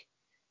 okay.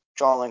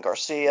 Jarlin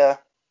Garcia,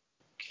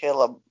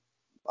 Caleb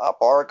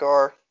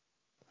Bargar,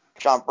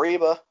 John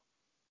Breba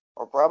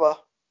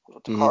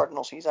with the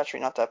Cardinals. He's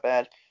actually not that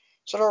bad.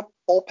 So their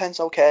bullpen's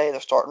okay.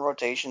 Their starting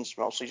rotation's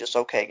mostly just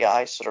okay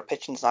guys. So their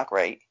pitching's not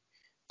great.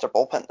 Their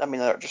bullpen,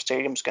 their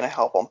stadium's going to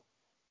help them.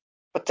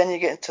 But then you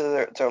get into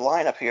their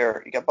lineup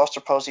here. You got Buster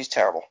Posey's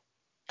terrible.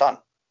 Done.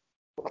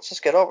 Let's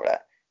just get over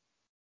that.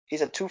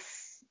 He's a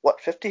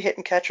 50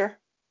 hitting catcher.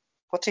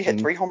 What's he hit?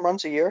 3 home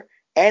runs a year?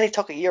 And he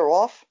took a year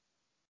off?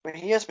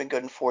 He has been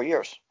good in 4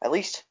 years, at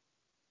least,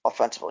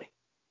 offensively.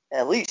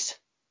 At least.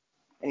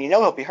 And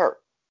he'll be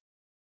hurt.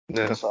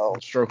 Yeah, so,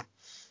 that's true.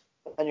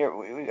 And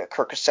we got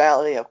Kirk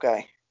Casale,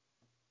 okay.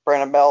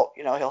 Brandon Belt,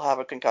 he'll have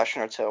a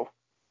concussion or two.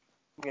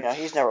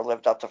 He's never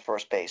lived up to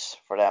first base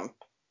for them.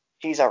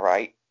 He's all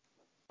right.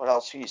 What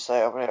else do you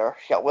say over there?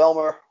 You got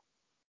Wilmer.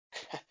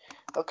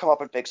 He'll come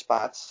up in big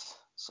spots.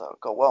 So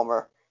go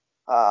Wilmer.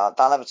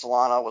 Donovan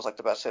Solano was like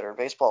the best hitter in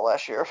baseball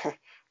last year.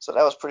 So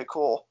that was pretty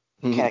cool.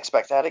 Can't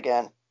expect that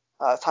again.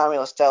 Tommy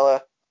La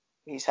Stella,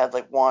 he's had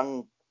like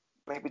 1,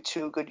 maybe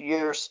 2 good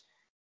years.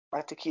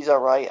 I think he's all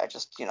right. I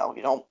just, you don't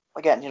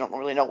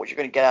really know what you're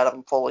going to get out of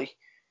him fully.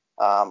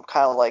 Kind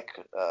of like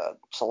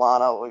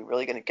Solano. Are we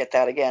really going to get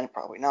that again?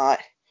 Probably not.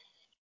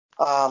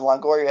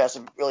 Longoria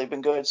hasn't really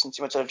been good since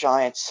he went to the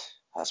Giants,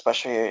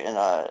 especially in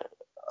a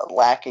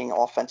lacking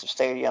offensive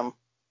stadium.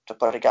 To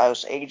put a guy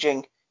who's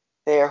aging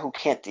there who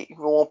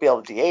won't be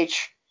able to DH,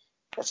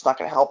 that's not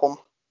going to help him.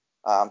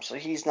 So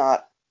he's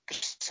not the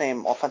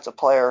same offensive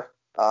player.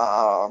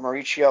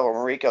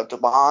 Mauricio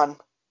Dubon,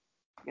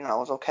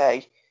 is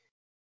okay.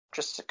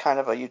 Just kind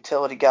of a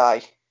utility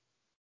guy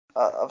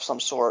of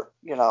some sort.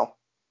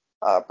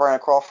 Brandon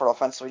Crawford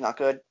offensively not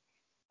good.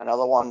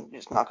 Another one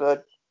is not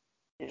good.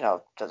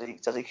 Does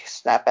he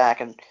snap back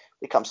and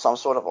become some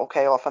sort of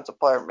okay offensive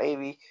player?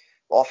 Maybe.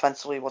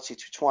 Offensively, what's he,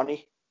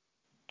 220,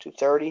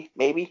 230?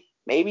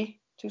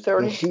 Maybe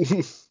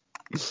 230.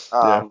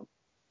 Yeah.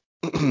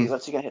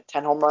 What's he gonna hit?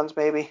 10 home runs,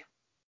 maybe.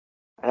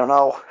 I don't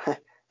know.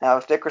 Now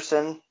with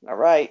Dickerson, all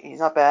right, he's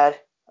not bad.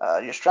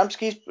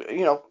 Yastrzemski's,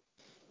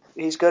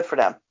 he's good for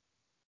them.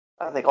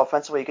 I think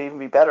offensively he could even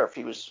be better if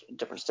he was in a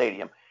different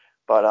stadium.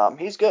 But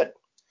he's good.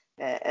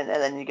 And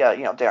then you got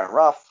Darren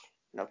Ruff,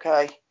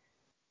 okay.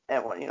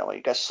 And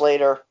you got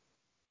Slater,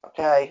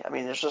 okay.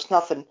 There's just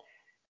nothing.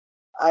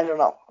 I don't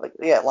know.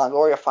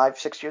 Longoria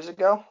 5-6 years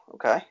ago,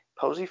 okay.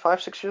 Posey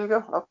 5-6 years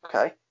ago,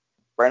 okay.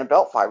 Brandon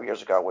Belt 5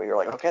 years ago, where you're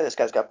like, okay, this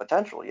guy's got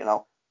potential.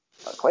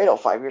 Cueto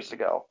 5 years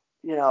ago,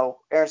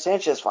 Aaron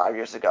Sanchez 5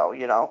 years ago.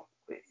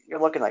 You're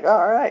looking like, oh,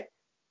 all right.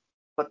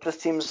 But this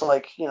team's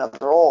like,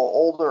 they're all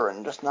older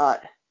and just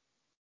not.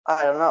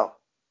 I don't know.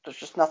 There's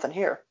just nothing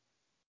here.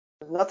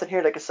 There's nothing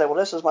here that can say, well,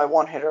 this is my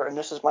 1 hitter and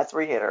this is my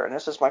 3 hitter and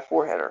this is my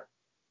 4 hitter.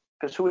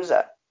 Because who is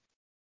that?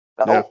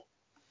 Belt?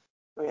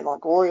 Yeah.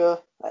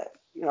 Longoria,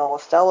 La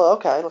Stella,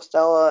 okay. La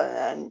Stella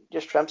and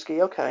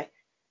Yastrzemski, okay.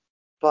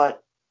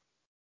 But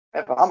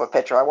if I'm a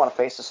pitcher, I want to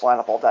face this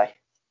lineup all day.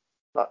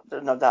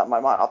 There's no doubt in my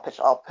mind.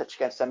 I'll pitch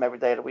against them every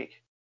day of the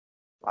week.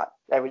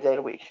 Every day of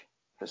the week.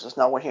 There's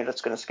no one here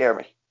that's going to scare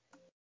me.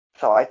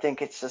 So I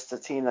think it's just a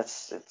team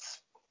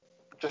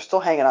they're still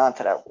hanging on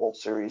to that World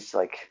Series,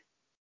 like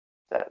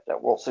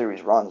that World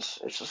Series runs.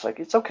 It's just like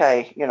it's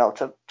okay,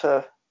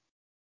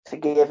 to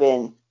give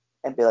in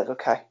and be like,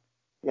 okay,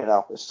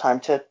 it's time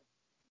to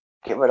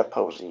get rid of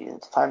Posey and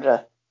it's time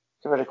to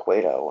get rid of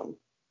Cueto and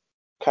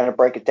kind of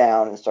break it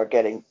down and start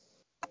getting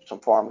some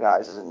farm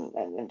guys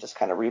and just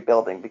kind of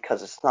rebuilding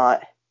because it's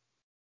not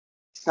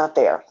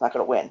there. It's not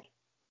going to win,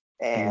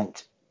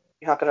 and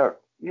you're not going to.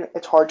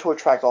 It's hard to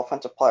attract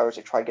offensive players.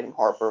 They try getting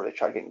Harper. They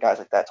try getting guys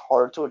like that. It's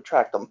harder to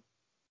attract them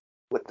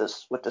with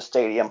the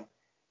stadium,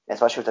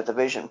 especially with the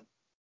division.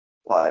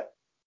 But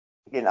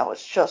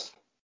it's just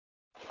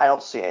I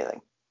don't see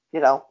anything.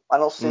 I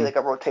don't see like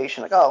a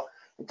rotation. Like, oh,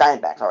 the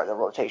Diamondbacks are the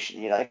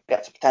rotation. They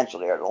got some potential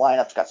there. The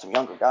lineup's got some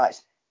younger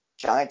guys.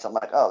 Giants, I'm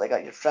like, oh, they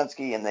got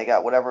Yastrzemski and they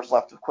got whatever's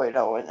left of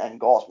Cueto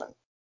and Gaussman.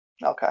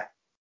 Okay,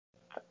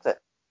 that's it.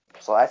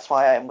 So that's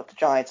why I'm with the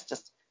Giants.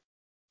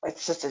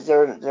 It's just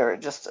they're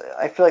just.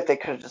 I feel like they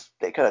could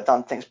have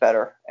done things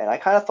better, and I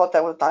kind of thought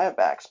that with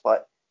Diamondbacks,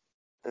 but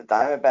the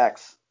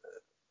Diamondbacks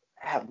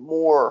have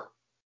more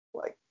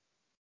like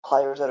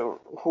players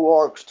who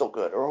are still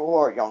good or who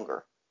are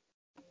younger.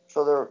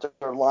 So their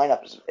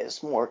lineup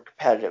is more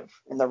competitive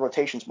and their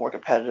rotation's more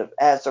competitive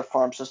as their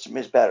farm system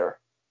is better.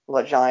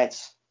 Well, the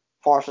Giants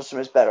farm system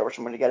is better, which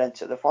I'm going to get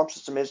into. The farm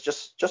system is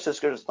just as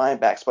good as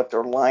Diamondbacks, but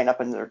their lineup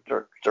and their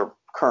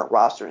current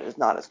roster is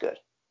not as good.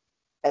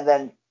 And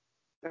then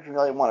if you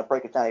really want to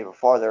break it down even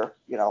farther,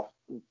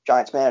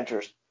 Giants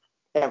managers,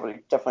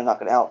 everybody definitely not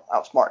going to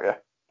outsmart you.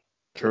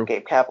 True.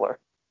 Gabe Kapler.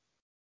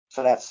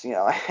 So that's,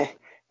 I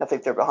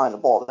think they're behind the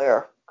ball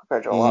there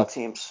compared to a lot of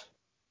teams.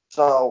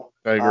 So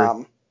I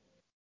agree.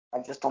 I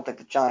just don't think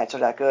the Giants are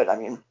that good. I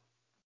mean,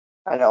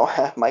 I know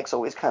Mike's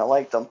always kind of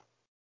liked them,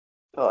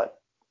 but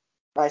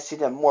I see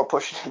them more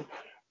pushing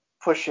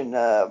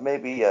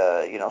maybe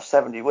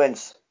 70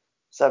 wins,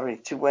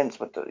 72 wins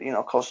with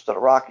the closer to the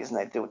Rockies than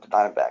they do with the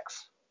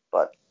Diamondbacks.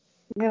 But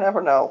you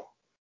never know.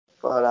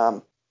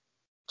 But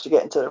to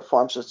get into their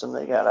farm system,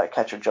 they got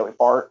catcher Joey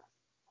Bart,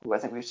 who I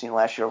think we've seen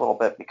last year a little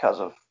bit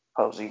because of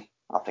Posey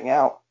opting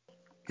out.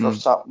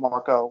 Shortstop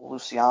Marco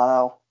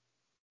Luciano,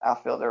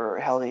 outfielder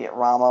Elliot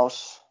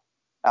Ramos,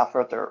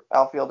 outfielder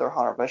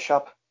Hunter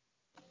Bishop.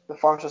 The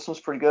farm system's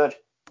pretty good.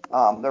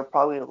 They're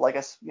probably like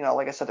I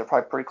said, they're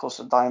probably pretty close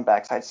to the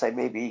Diamondbacks. I'd say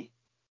maybe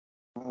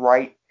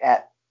right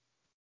at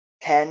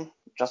 10,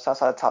 just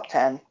outside the top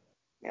 10.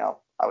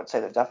 I would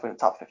say they're definitely in the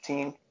top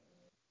 15.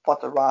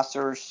 But the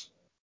rosters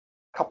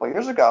a couple of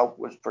years ago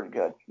was pretty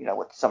good,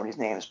 with some of these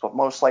names. But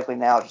most likely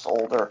now just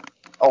older,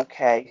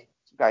 okay,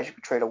 some guys you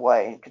could trade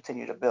away and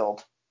continue to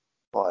build.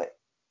 But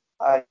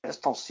I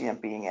just don't see them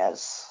being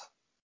as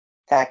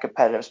that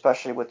competitive,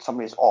 especially with some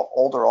of these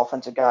older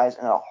offensive guys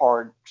in a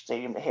hard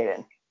stadium to hit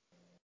in.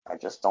 I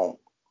just don't.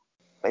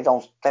 They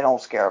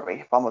don't scare me.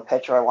 If I'm a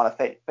pitcher, I want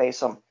to face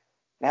them.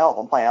 Now, if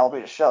I'm playing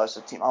LB to show, it's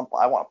a team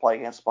I want to play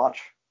against a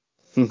bunch.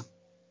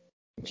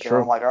 It's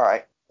true. I'm like, all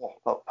right,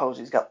 well,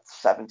 Posey's got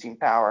 17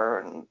 power,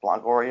 and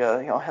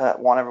Longoria, hit that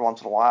one every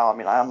once in a while. I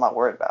mean, I'm not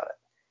worried about it.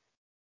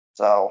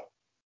 So,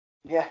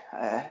 yeah,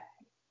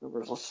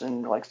 whoever's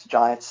listening likes the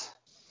Giants.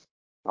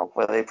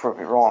 Hopefully they prove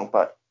me wrong,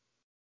 but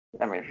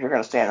I mean, if you're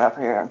going to stand up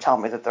here and tell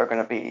me that they're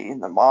going to be in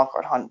the wild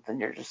card hunt, then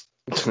you're just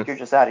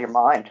out of your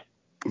mind.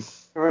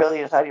 You're really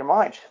just out of your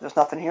mind. There's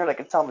nothing here that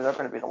can tell me they're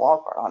going to be in the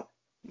wild card hunt.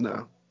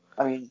 No.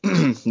 I mean,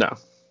 no.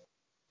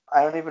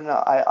 I don't even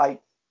know.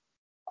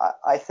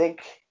 I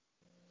think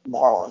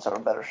Marlins have a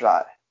better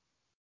shot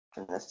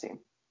than this team.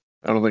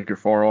 I don't think you're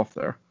far off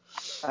there.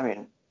 I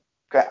mean,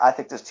 I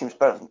think this team's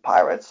better than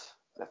Pirates.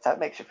 If that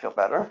makes you feel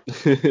better,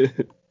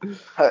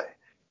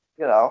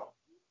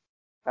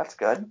 that's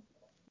good.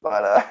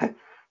 But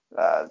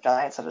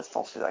Giants, I just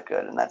don't see that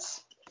good, and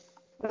that's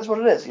what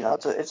it is.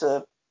 It's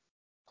a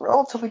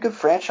relatively good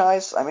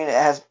franchise. I mean, it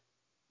has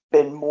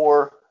been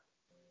more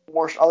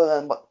other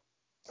than what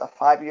the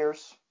 5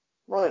 years,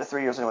 really the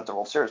 3 years they went to the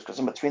World Series, because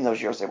in between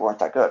those years they weren't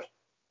that good.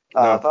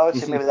 No. But I would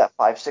say maybe that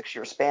 5-6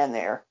 year span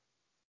there,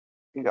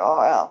 you go,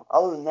 oh yeah.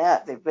 Other than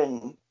that, they've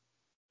been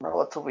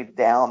relatively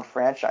down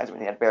franchise. I mean,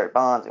 they had Barry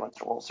Bonds, they went to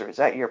the World Series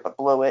that year, but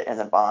blew it, and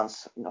then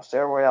Bonds,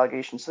 steroid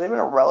allegations. So they've been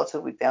a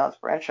relatively down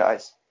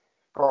franchise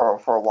for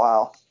a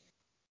while.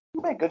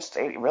 Good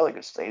stadium, really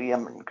good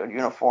stadium, and good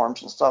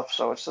uniforms and stuff.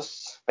 So it's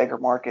just a bigger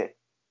market.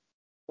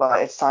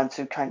 But it's time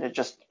to kind of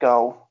just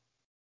go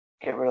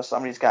get rid of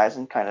some of these guys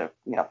and kind of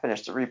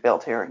finish the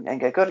rebuild here and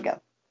get good again.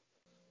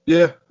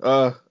 Yeah,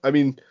 I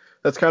mean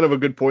that's kind of a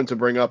good point to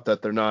bring up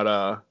that they're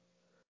not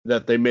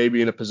that they may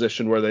be in a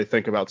position where they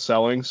think about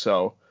selling.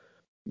 So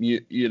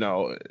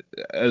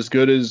as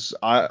good as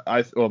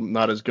well,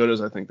 not as good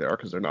as I think they are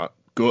because they're not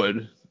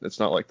good. It's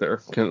not like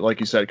they're like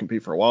you said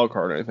compete for a wild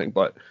card or anything,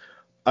 but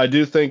I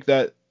do think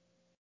that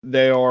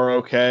they are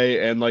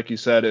okay. And like you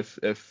said, if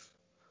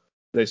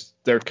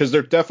they're because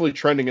they're definitely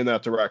trending in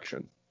that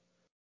direction.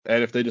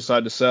 And if they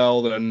decide to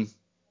sell, then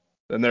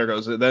then there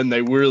goes. Then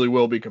they really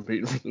will be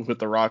competing with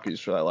the Rockies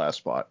for that last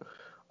spot.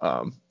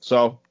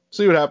 So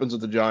see what happens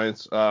with the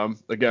Giants.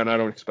 Again, I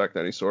don't expect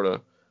any sort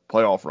of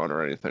playoff run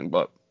or anything,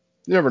 but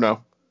you never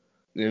know.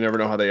 You never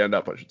know how they end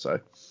up, I should say.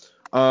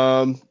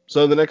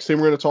 So the next team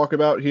we're going to talk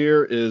about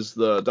here is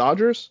the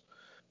Dodgers.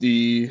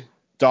 The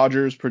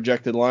Dodgers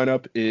projected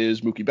lineup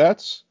is Mookie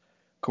Betts,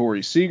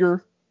 Corey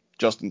Seager,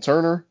 Justin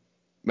Turner,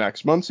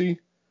 Max Muncy,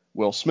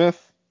 Will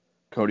Smith,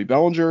 Cody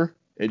Bellinger,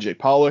 AJ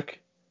Pollock,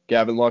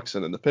 Gavin Lux,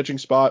 and in the pitching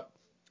spot.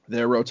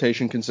 Their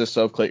rotation consists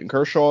of Clayton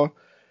Kershaw,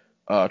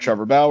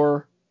 Trevor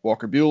Bauer,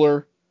 Walker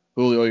Buehler,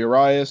 Julio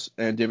Urias,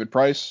 and David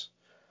Price.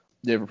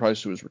 David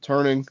Price, who is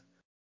returning.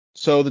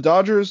 So the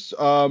Dodgers,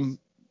 I'm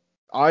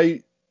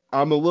having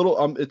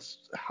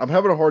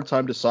a hard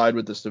time decide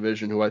with this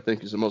division who I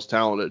think is the most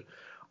talented.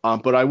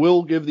 But I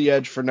will give the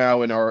edge for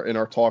now in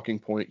our talking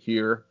point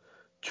here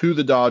to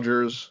the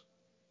Dodgers.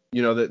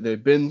 You know, that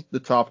they've been the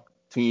top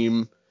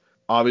team.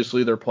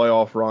 Obviously, their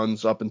playoff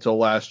runs up until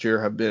last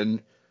year have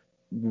been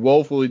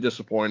woefully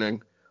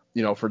disappointing,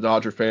 you know, for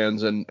Dodger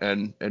fans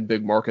and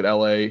big market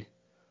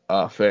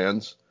LA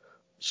fans.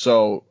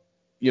 So,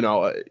 you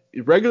know,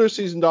 regular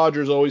season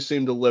Dodgers always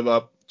seem to live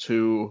up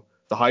to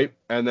the hype,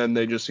 and then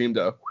they just seem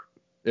to,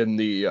 in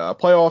the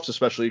playoffs,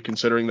 especially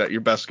considering that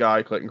your best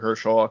guy, Clayton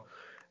Kershaw,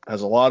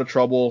 has a lot of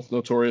trouble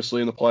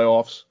notoriously in the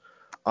playoffs.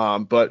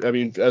 But I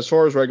mean, as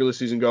far as regular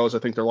season goes,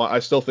 I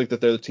still think that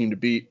they're the team to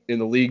beat in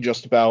the league,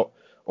 just about,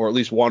 or at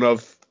least one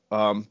of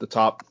the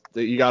top.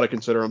 You got to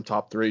consider them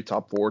top 3,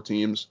 top 4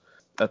 teams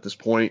at this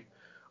point.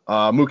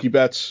 Mookie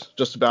Betts,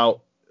 just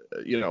about,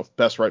 you know,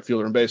 best right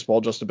fielder in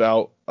baseball, just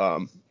about.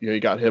 You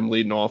got him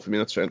leading off. I mean,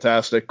 that's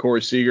fantastic.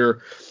 Corey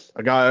Seager,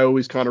 a guy I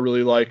always kind of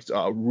really liked,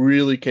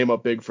 really came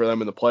up big for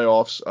them in the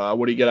playoffs.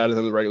 What do you get out of him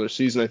in the regular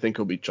season? I think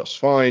he'll be just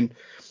fine.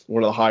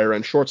 One of the higher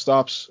end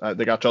shortstops.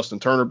 They got Justin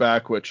Turner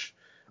back, which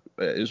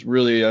is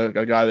really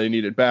a guy they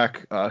needed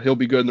back. He'll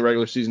be good in the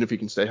regular season if he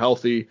can stay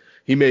healthy.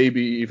 He may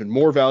be even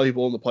more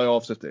valuable in the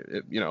playoffs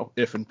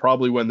if and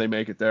probably when they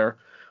make it there.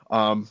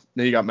 Then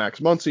you got Max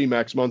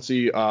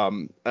Muncy.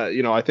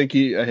 I think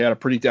he had a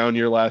pretty down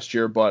year last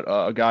year, but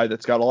a guy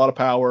that's got a lot of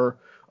power.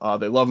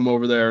 They love him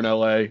over there in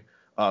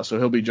LA, so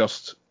he'll be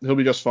just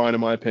fine in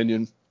my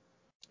opinion.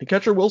 The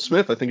catcher Will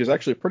Smith, I think, is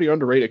actually a pretty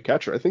underrated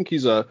catcher. I think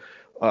he's a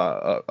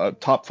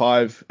top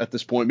 5 at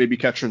this point, maybe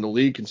catcher in the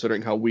league,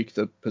 considering how weak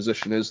the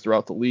position is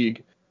throughout the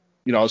league.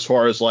 You know, as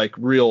far as like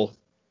real,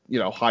 you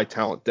know, high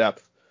talent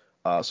depth.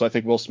 So I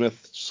think Will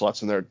Smith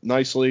slots in there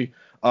nicely.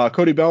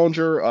 Cody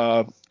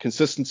Bellinger,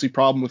 consistency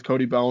problem with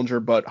Cody Bellinger,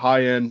 but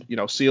high end, you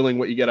know, ceiling,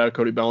 what you get out of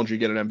Cody Bellinger, you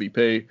get an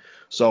MVP.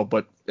 So,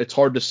 but it's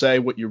hard to say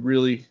what you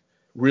really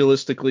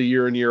realistically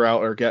year in, year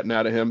out are getting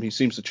out of him. He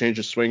seems to change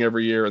his swing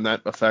every year, and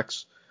that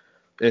affects,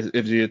 is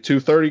he a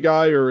 230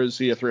 guy or is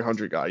he a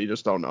 300 guy? You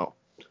just don't know.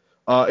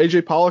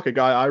 AJ Pollock, a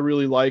guy I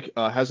really like,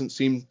 hasn't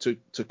seemed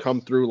to come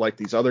through like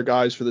these other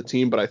guys for the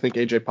team, but I think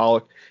AJ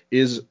Pollock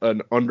is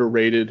an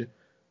underrated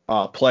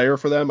player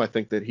for them. I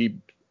think that he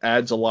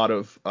adds a lot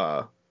of,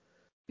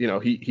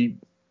 he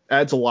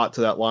adds a lot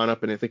to that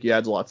lineup, and I think he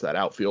adds a lot to that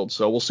outfield.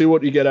 So we'll see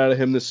what you get out of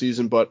him this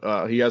season,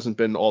 but he hasn't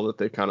been all that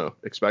they kind of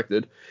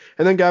expected.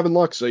 And then Gavin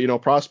Lux,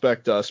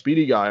 prospect,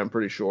 speedy guy, I'm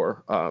pretty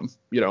sure,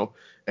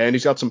 and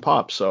he's got some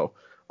pop. So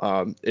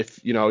if,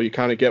 you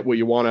kind of get what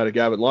you want out of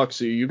Gavin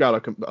Lux, you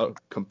got a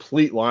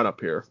complete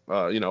lineup here,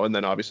 and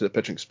then obviously the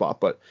pitching spot.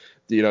 But,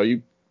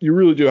 you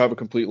really do have a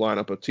complete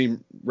lineup, a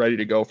team ready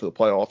to go for the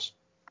playoffs.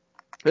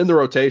 In the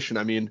rotation,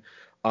 I mean,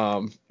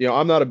 I'm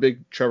not a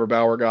big Trevor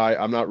Bauer guy.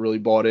 I'm not really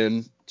bought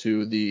in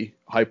to the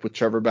hype with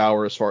Trevor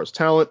Bauer as far as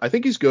talent. I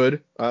think he's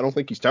good. I don't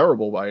think he's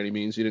terrible by any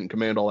means. He didn't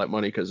command all that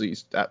money because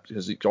he's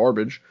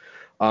garbage.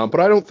 But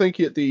I don't think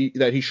that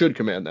he should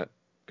command that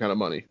kind of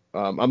money.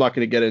 I'm not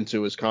going to get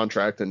into his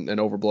contract and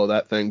overblow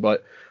that thing.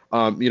 But,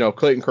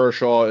 Clayton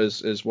Kershaw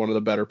is one of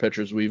the better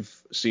pitchers we've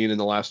seen in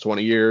the last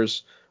 20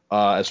 years.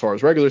 As far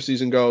as regular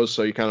season goes,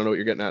 so you kind of know what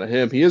you're getting out of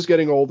him. He is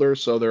getting older,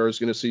 so you're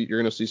going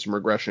to see some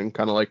regression,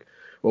 kind of like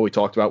what we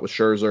talked about with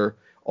Scherzer.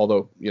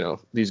 Although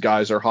these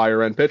guys are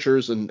higher end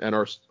pitchers and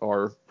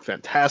are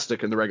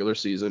fantastic in the regular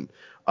season,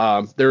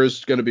 there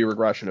is going to be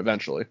regression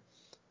eventually.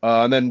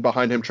 And then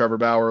behind him, Trevor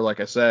Bauer. Like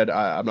I said,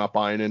 I'm not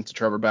buying into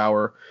Trevor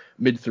Bauer,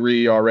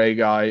 mid-3 RA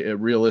guy.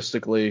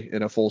 Realistically,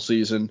 in a full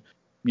season.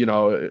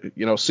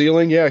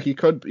 Ceiling, yeah, he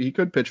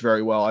could pitch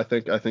very well. I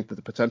think that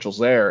the potential's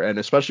there, and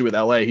especially with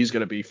LA, he's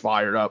going to be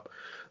fired up.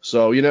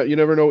 So you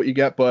never know what you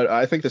get, but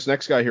I think this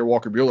next guy here,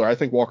 Walker Buehler, I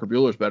think Walker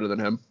Buehler's better than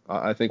him.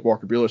 I think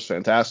Walker Buehler's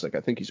fantastic. I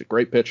think he's a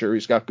great pitcher.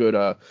 He's got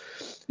a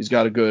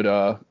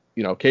good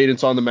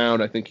cadence on the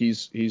mound. I think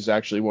he's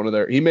actually one of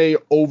their. He may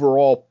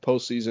overall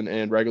postseason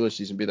and regular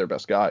season be their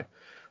best guy.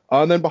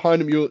 And then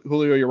behind him,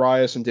 Julio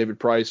Urias and David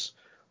Price.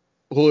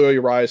 Julio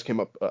Urias came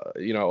up,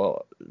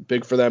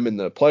 big for them in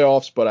the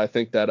playoffs, but I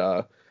think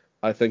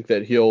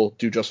that he'll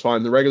do just fine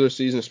in the regular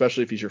season,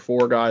 especially if he's your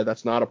 4 guy.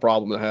 That's not a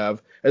problem to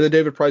have. And then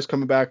David Price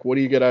coming back. What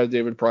do you get out of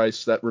David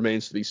Price? That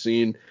remains to be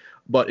seen.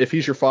 But if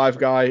he's your 5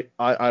 guy,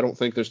 I don't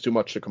think there's too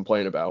much to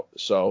complain about.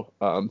 So,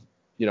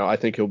 I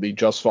think he'll be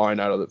just fine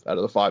out of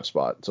the 5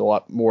 spot. It's a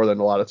lot more than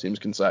a lot of teams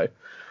can say.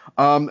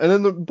 And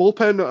then the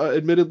bullpen,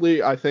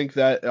 admittedly, I think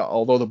that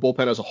although the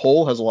bullpen as a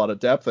whole has a lot of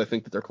depth, I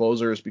think that their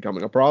closer is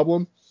becoming a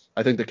problem.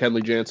 I think that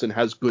Kenley Jansen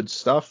has good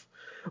stuff,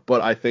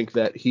 but I think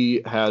that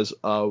he has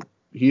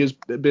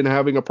been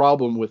having a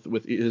problem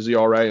with his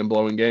ERA and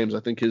blowing games. I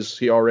think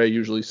his ERA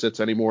usually sits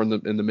anymore in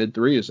the mid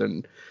threes,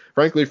 and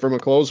frankly, from a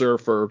closer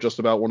for just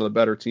about one of the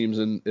better teams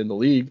in the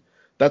league,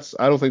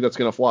 I don't think that's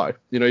going to fly.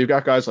 You've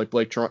got guys like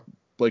Blake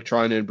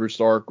Trinan, Bruce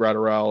Stark,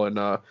 Gratterall,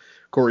 and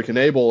Corey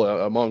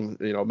Knebel, among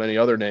many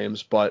other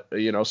names. But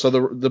so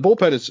the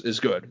bullpen is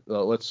good.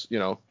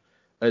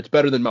 It's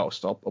better than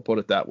most. I'll put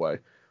it that way.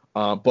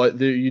 But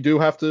you do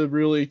have to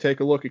really take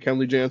a look at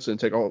Kenley Jansen,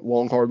 take a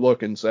long, hard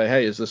look, and say,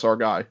 hey, is this our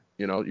guy?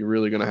 You're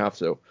really going to have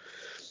to.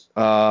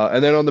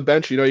 And then on the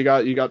bench, you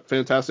got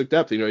fantastic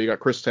depth. You got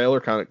Chris Taylor,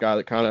 guy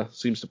that kind of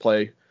seems to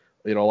play,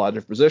 a lot of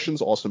different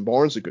positions. Austin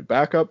Barnes, a good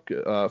backup,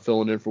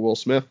 filling in for Will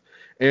Smith,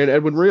 and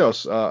Edwin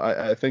Rios.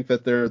 I think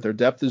that their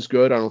depth is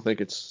good. I don't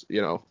think it's,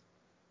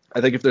 I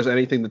think if there's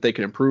anything that they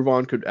can improve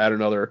on, could add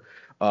another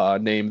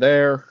name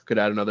there, could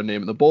add another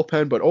name in the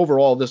bullpen. But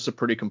overall, this is a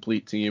pretty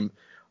complete team.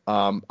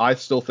 I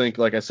still think,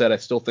 like I said,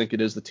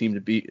 it is the team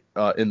to beat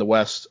in the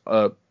West,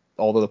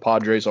 although the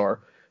Padres are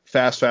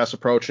fast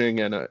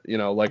approaching. And,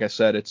 like I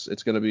said,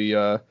 it's going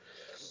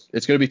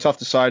to be tough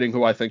deciding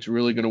who I think is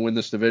really going to win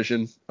this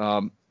division,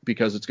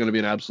 because it's going to be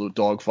an absolute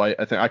dogfight.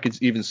 I think I could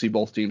even see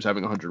both teams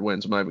having 100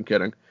 wins. I'm not even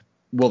kidding.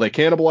 Will they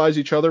cannibalize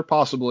each other?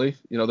 Possibly.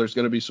 There's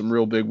going to be some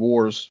real big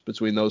wars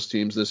between those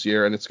teams this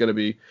year, and it's going to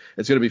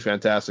be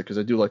fantastic because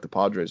I do like the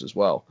Padres as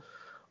well.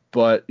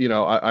 But,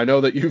 I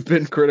know that you've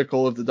been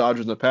critical of the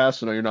Dodgers in the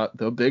past. I know you're not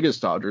the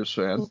biggest Dodgers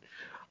fan,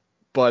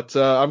 but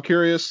I'm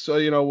curious,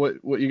 what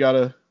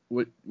you're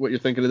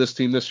thinking of this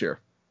team this year.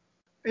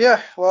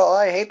 Yeah, well,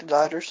 I hate the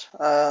Dodgers,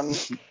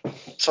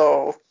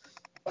 so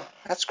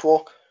that's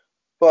cool.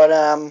 But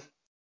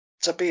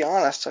to be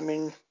honest, I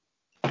mean,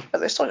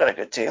 they still got a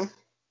good team.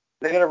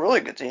 They got a really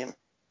good team.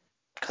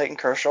 Clayton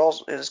Kershaw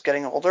is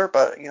getting older,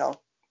 but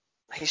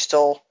he's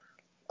still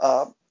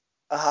a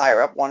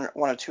higher up one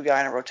or two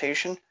guy in a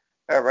rotation.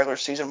 Regular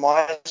season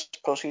wise,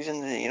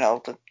 postseason,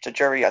 the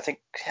jury I think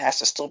has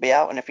to still be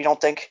out. And if you don't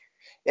think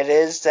it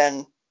is,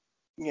 then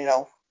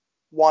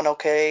one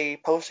okay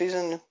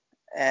postseason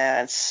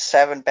and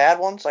 7 bad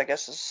ones, I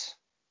guess is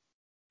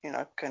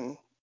can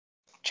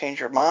change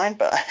your mind,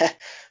 but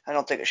I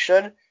don't think it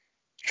should.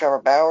 Trevor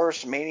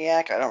Bauer's a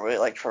maniac. I don't really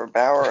like Trevor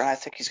Bauer, and I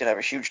think he's gonna have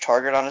a huge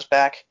target on his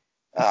back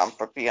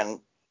for being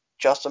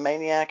just a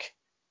maniac.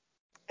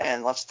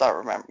 And let's not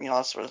remember,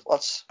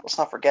 let's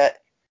not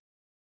forget,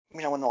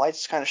 when the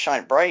lights kind of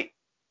shine bright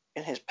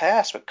in his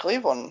past with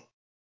Cleveland,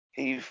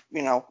 he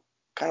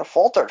kind of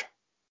faltered,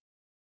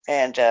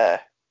 and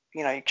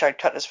he tried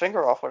cutting his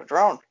finger off with a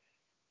drone.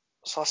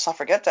 So let's not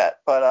forget that.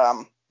 But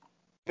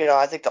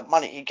I think the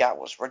money he got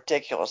was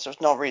ridiculous.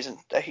 There's no reason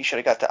that he should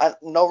have got that.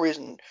 No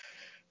reason.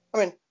 I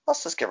mean,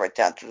 let's just get right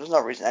down to it. There's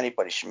no reason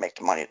anybody should make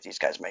the money that these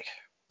guys make.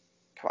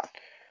 Come on.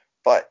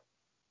 But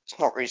there's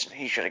no reason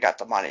he should have got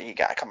the money he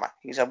got. Come on.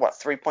 He's at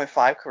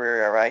 3.5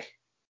 career ERA.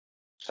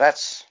 So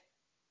that's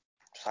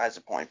besides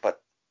the point.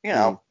 But,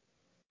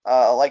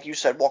 like you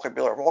said, Walker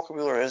Buehler. Walker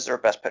Buehler is their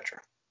best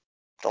pitcher.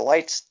 The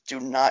lights do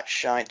not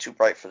shine too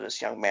bright for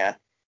this young man.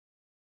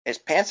 His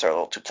pants are a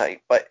little too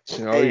tight, but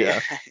yeah.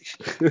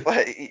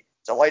 but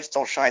the lights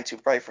don't shine too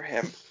bright for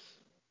him.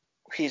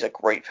 He's a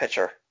great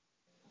pitcher.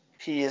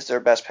 He is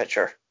their best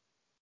pitcher.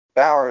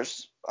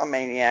 Bauer's a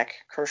maniac.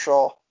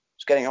 Kershaw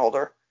is getting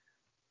older.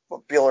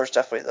 But Buehler's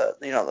definitely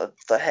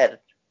the head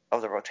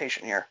of the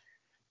rotation here.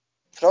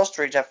 So those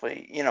three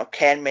definitely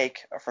can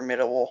make a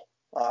formidable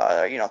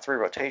 3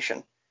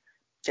 rotation.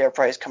 J.R.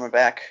 Price coming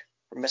back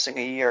from missing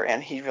a year,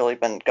 and he's really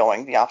been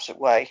going the opposite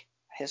way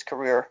his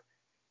career.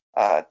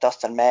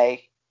 Dustin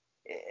May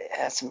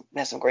has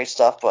some great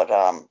stuff, but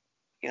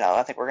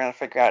I think we're gonna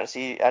figure out, is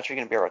he actually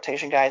gonna be a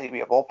rotation guy? Is he gonna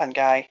be a bullpen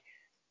guy?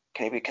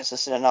 Can he be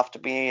consistent enough to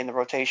be in the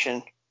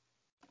rotation?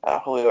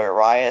 Julio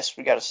Urias,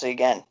 we got to see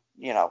again.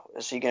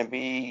 Is he going to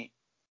be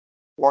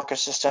more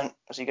consistent?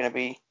 Is he going to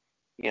be,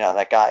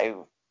 that guy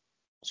who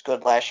was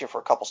good last year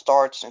for a couple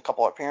starts and a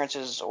couple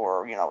appearances,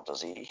 or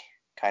does he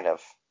kind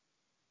of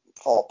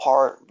fall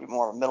apart, be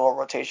more of a middle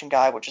rotation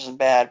guy, which isn't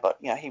bad, but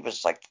he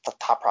was like the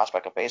top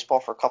prospect of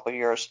baseball for a couple of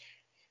years.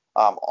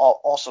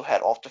 Also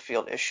had off the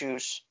field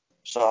issues,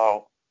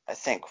 so I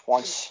think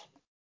once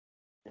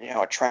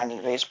a trend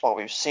in baseball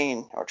we've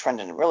seen, or a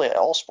trend in really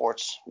all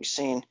sports we've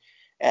seen,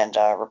 and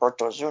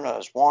Roberto Osuna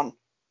is one.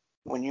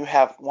 When you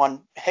have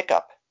one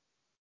hiccup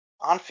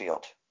on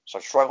field, so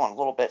struggling a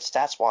little bit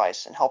stats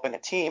wise and helping a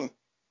team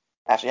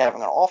after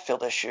having an off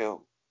field issue,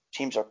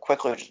 teams are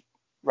quickly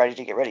ready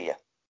to get rid of you.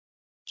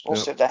 So we'll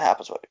see if that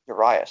happens with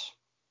Urias.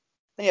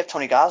 Then you have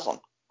Tony Gonsolin,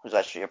 who's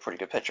actually a pretty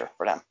good pitcher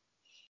for them.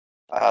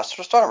 So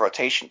the starting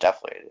rotation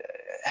definitely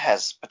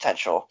has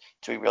potential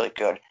to be really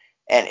good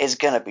and is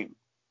going to be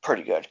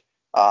pretty good.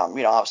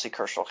 Obviously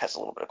Kershaw has a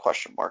little bit of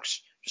question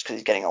marks just because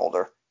he's getting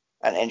older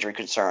and injury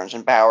concerns,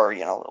 and Bauer,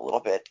 a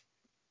little bit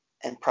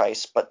and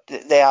Price, but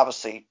they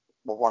obviously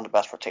were one of the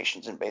best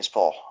rotations in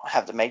baseball.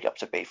 Have the makeup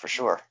to be for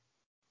sure.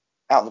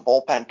 Out in the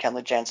bullpen,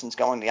 Kenley Jansen's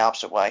going the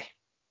opposite way.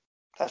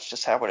 That's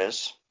just how it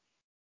is.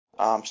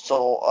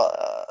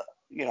 Still,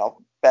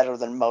 better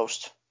than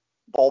most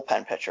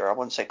bullpen pitcher. I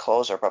wouldn't say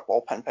closer, but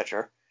bullpen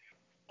pitcher.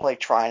 Blake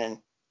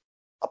Trinan,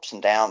 ups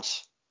and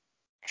downs.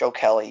 Joe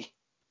Kelly,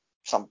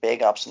 some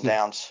big ups and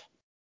downs.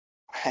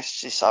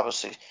 It's just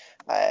obviously,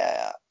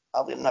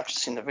 I've not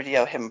seen the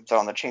video of him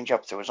throwing the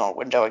changeup through his own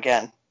window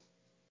again.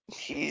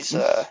 He's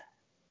a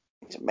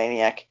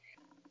maniac.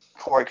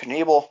 Corey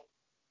Knebel,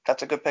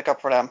 that's a good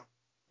pickup for them.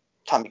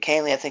 Tommy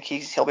Kahnle, I think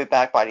he'll be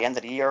back by the end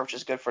of the year, which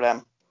is good for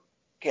them.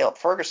 Caleb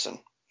Ferguson,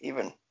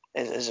 even,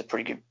 is a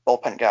pretty good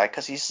bullpen guy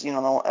because he's,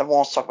 everyone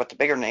wants to talk about the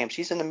bigger names.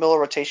 He's in the middle of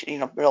rotation,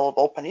 middle of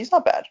the bullpen. He's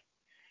not bad.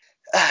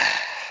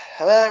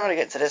 I'm going to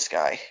get to this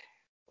guy,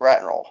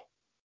 Rattenroll.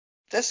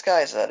 This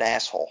guy's an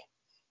asshole.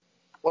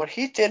 What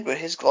he did with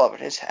his glove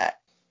and his hat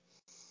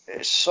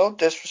is so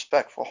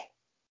disrespectful.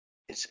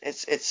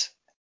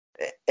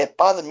 It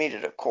bothered me to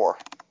the core,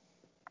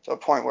 to a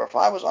point where if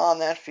I was on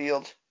that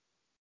field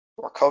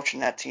or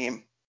coaching that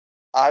team,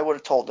 I would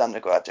have told them to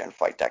go out there and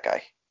fight that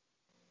guy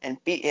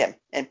and beat him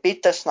and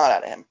beat the snot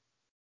out of him.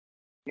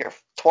 You're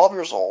 12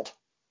 years old.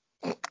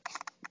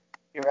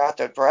 You're out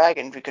there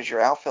bragging because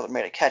your outfielder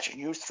made a catch and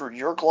you threw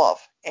your glove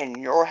and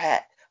your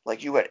hat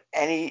like you had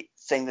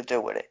anything to do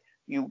with it.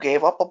 You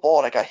gave up a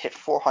ball that got hit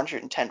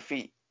 410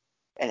 feet,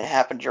 and it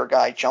happened. Your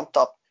guy jumped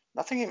up,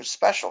 nothing even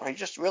special. He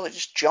just really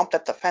just jumped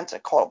at the fence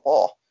and caught a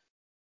ball,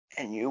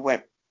 and you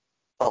went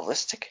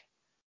ballistic.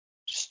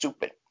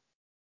 Stupid.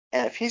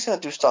 And if he's gonna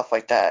do stuff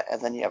like that,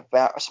 and then you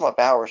have some of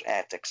Bauer's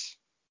antics,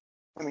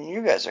 I mean,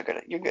 you guys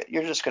are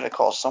you're just gonna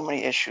cause so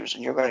many issues,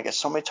 and you're gonna get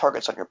so many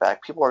targets on your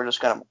back. People are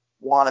just gonna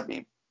want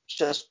to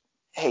just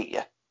hate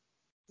you.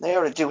 They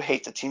already do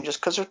hate the team just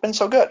because they've been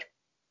so good.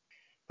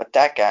 But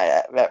that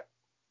guy,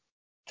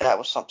 that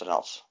was something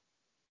else.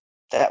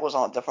 That was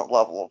on a different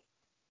level of,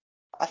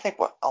 I think,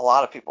 what a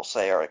lot of people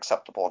say are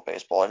acceptable in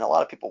baseball, and a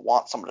lot of people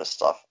want some of this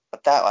stuff.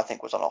 But that, I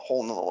think, was on a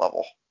whole nother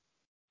level.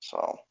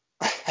 So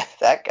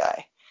that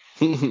guy.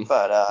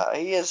 But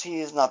he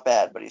is not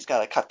bad, but he's got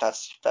to cut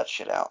that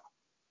shit out,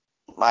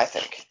 I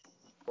think,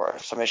 or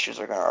some issues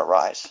are going to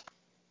arise.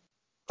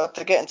 But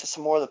to get into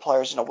some more of the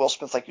players, Will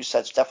Smith, like you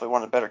said, is definitely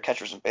one of the better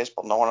catchers in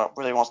baseball. No one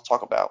really wants to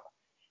talk about.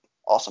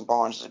 Austin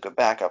Barnes is a good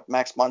backup.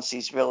 Max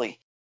Muncy's really,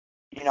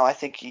 I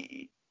think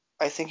he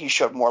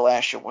showed more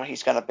last year what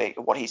he's going to be,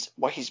 what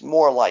he's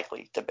more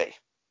likely to be.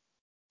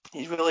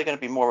 He's really going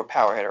to be more of a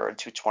power hitter, a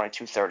 220,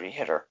 230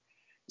 hitter.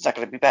 He's not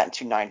going to be batting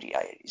 290.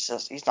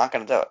 He's not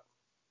going to do it.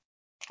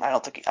 I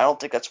don't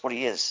think that's what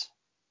he is.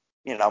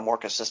 More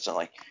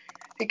consistently.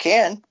 He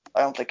can.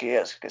 I don't think he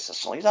is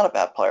consistently. He's not a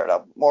bad player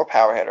though. More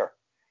power hitter.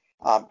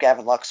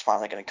 Gavin Lux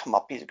finally going to come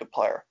up. He's a good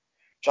player.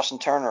 Justin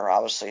Turner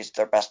obviously is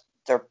their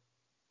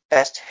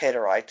best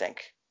hitter, I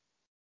think,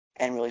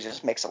 and really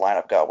just makes the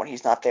lineup go. When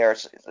he's not there,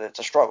 it's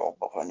a struggle.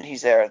 But when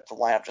he's there, the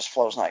lineup just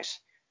flows nice.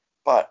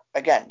 But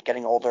again,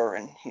 getting older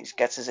and he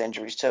gets his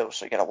injuries too,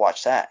 so you got to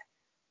watch that.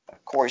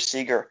 Corey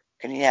Seager,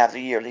 can he have the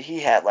year that he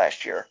had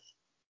last year?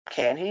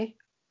 Can he?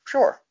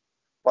 Sure.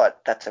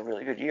 But that's a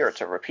really good year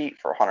to repeat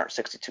for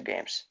 162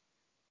 games.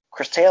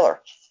 Chris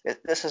Taylor,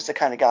 this is the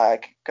kind of guy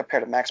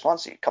compared to Max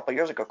Muncy. A couple of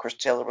years ago, Chris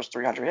Taylor was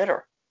 300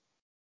 hitter.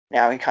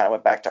 Now he kind of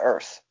went back to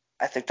earth.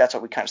 I think that's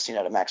what we kind of seen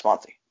out of Max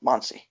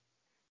Muncy.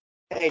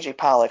 AJ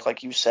Pollock,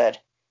 like you said,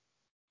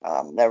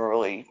 never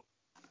really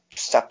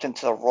stepped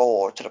into the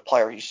role or to the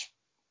player he's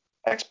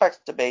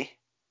expected to be,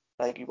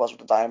 like he was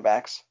with the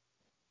Diamondbacks.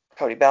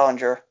 Cody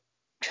Bellinger,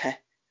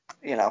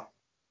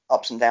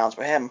 ups and downs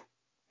with him.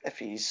 If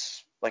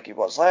he's like he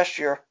was last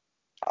year,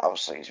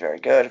 obviously he's very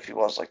good. If he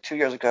was like 2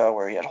 years ago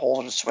where he had holes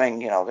in his swing,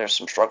 there's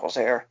some struggles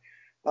there.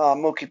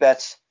 Mookie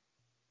Betts,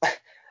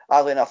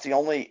 oddly enough, the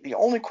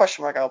only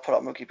question mark I'll put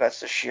on Mookie Betts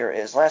this year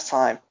is last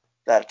time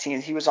that a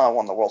team he was on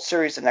won the World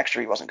Series, the next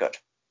year he wasn't good.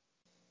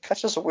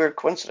 That's just a weird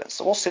coincidence.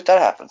 So we'll see if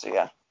that happens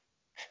again.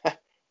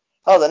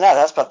 Other than that,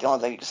 that's about the only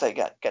thing you can say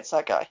gets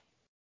that guy.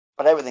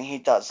 But everything he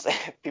does,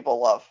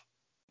 people love.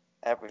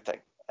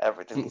 Everything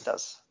he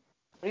does.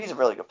 But he's a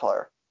really good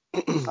player.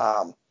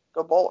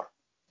 Good bowler.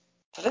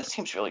 So this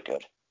team's really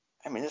good.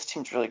 I mean, this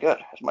team's really good.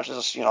 As much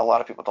as a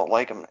lot of people don't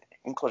like him,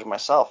 including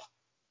myself,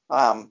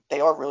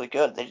 they are really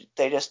good.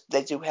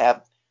 They do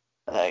have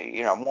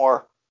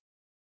more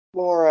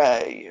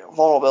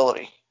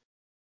vulnerability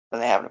than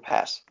they have in the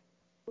past.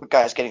 With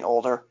guys getting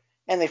older,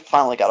 and they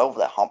finally got over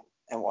that hump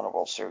and won a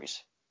World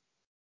Series.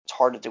 It's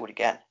hard to do it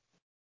again.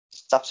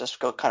 Stuff just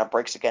kind of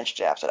breaks against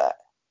you after that.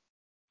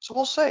 So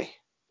we'll see.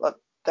 But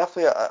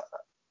definitely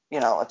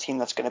a team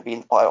that's going to be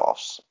in the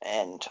playoffs,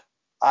 and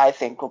I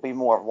think will be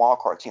more of a wild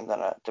card team than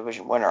a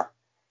division winner.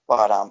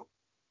 But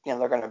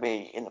they're going to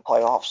be in the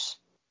playoffs,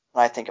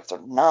 and I think if they're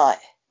not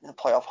in the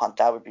playoff hunt,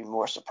 that would be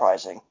more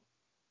surprising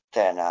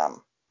than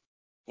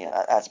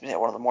that's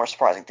one of the more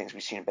surprising things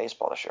we've seen in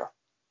baseball this year.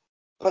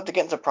 But to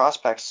get into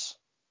prospects,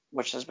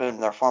 which has been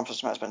their farm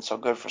system has been so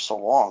good for so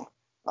long,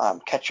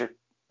 catcher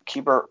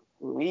Keibert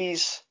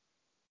Ruiz,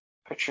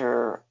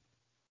 pitcher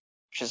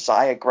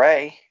Josiah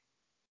Gray,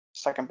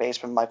 second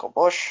baseman Michael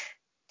Bush,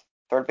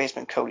 third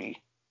baseman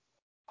Cody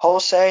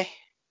Jose.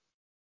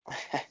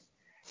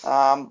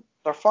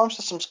 Their farm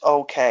system's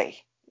okay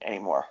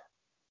anymore.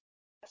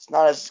 It's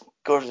not as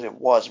good as it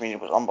was. I mean, it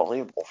was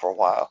unbelievable for a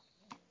while.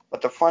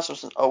 But their farm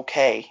system's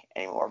okay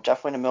anymore.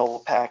 Definitely in the middle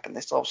of the pack, and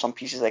they still have some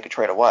pieces they could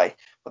trade away.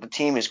 But the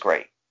team is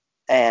great.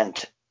 And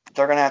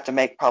they're going to have to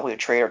make probably a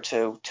trade or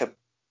two to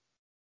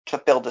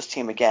build this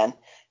team again.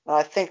 And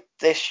I think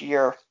this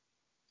year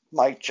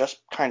might just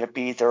kind of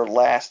be their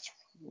last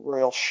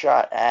real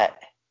shot at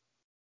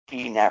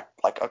being that,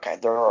 like, okay,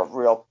 they're a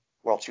real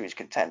World Series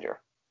contender.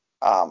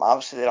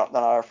 Obviously, they're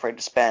not afraid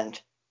to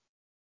spend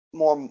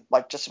more,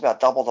 like just about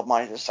double the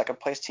money the second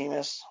place team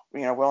is,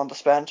 willing to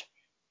spend.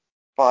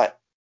 But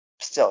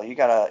still, you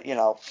got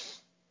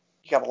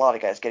a lot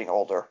of guys getting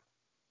older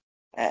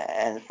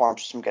and the farm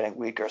system getting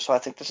weaker. So I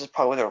think this is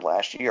probably their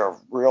last year of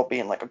real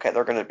being like, okay,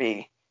 they're going to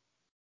be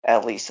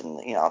at least at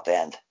the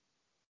end.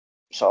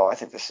 So I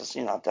think this is,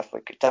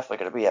 definitely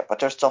going to be it. But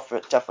they're still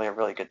definitely a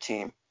really good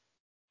team.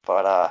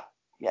 But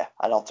yeah,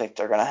 I don't think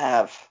they're going to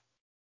have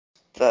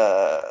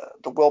the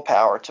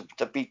willpower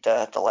to beat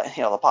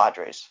the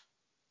Padres.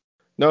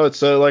 No,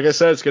 it's like I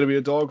said, it's going to be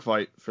a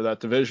dogfight for that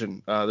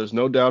division. There's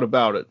no doubt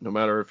about it. No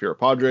matter if you're a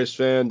Padres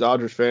fan,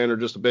 Dodgers fan, or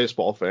just a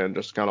baseball fan,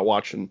 just kind of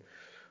watching,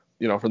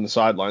 from the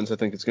sidelines, I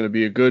think it's going to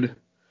be a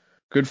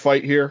good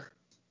fight here.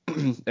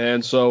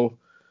 And so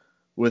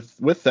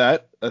with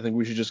that, I think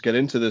we should just get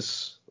into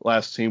this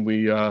last team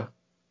we want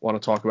to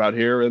talk about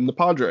here, and the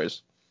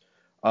Padres.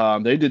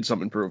 They did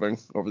some improving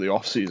over the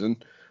offseason.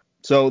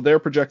 So their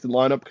projected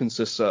lineup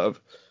consists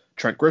of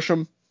Trent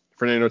Grisham,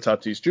 Fernando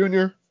Tatis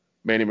Jr.,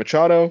 Manny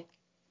Machado,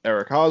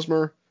 Eric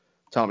Hosmer,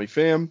 Tommy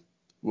Pham,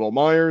 Will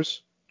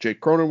Myers,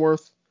 Jake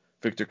Cronenworth,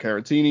 Victor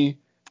Caratini,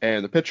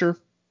 and the pitcher.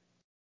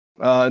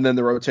 And then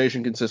the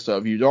rotation consists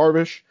of Yu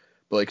Darvish,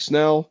 Blake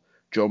Snell,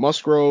 Joe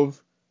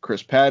Musgrove,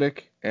 Chris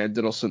Paddock, and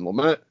Dinelson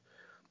Lamet.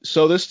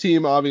 So this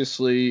team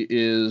obviously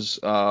is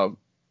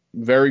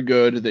very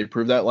good. They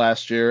proved that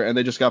last year, and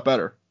they just got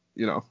better.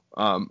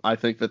 I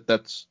think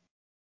that's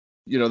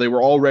they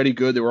were already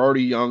good. They were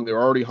already young. They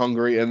were already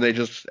hungry, and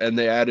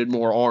they added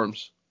more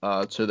arms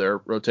to their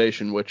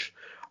rotation, which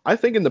I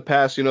think in the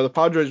past, the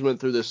Padres went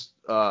through this,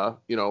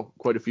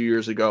 quite a few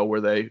years ago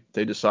where they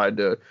decided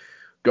to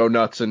go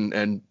nuts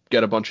and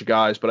get a bunch of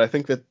guys. But I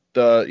think that,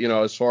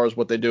 as far as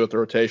what they do with the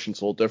rotation,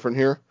 it's a little different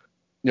here.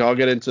 I'll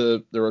get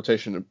into the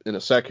rotation in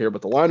a sec here,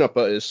 but the lineup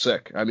is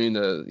sick. I mean,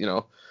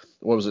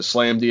 what was it,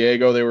 Slam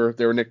Diego? They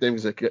were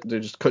nicknamed because they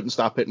just couldn't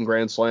stop hitting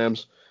grand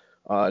slams,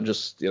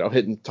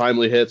 hitting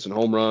timely hits and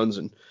home runs,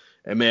 and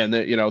man,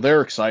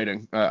 they're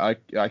exciting. I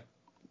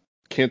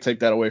can't take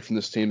that away from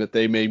this team, that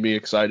they made me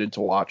excited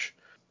to watch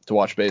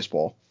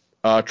baseball.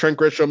 Trent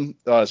Grisham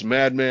is a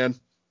madman.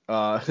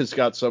 Has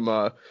got some.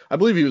 I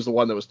believe he was the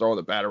one that was throwing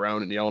the bat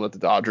around and yelling at the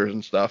Dodgers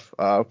and stuff,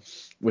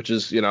 which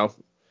is,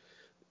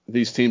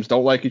 these teams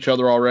don't like each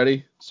other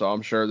already, so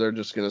I'm sure they're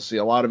just going to see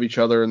a lot of each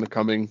other in the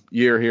coming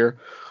year here.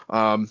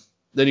 Then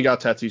you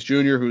got Tatis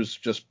Jr., who's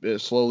just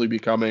slowly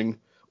becoming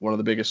one of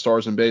the biggest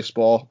stars in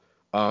baseball.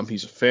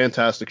 He's a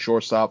fantastic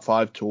shortstop,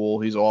 5-tool.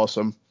 He's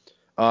awesome.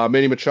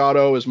 Manny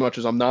Machado, as much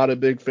as I'm not a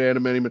big fan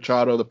of Manny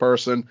Machado, the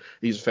person,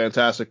 he's a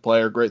fantastic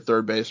player, great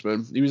third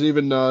baseman. He was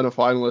even in a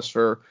finalist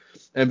for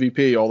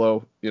MVP,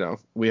 although,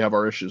 we have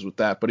our issues with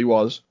that, but he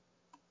was.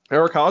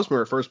 Eric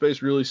Hosmer at first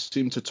base really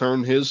seemed to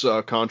turn his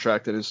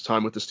contract and his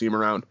time with this team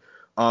around.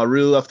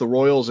 Really left the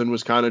Royals and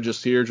was kind of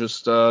just here,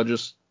 just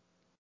with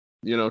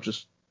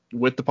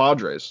the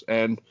Padres.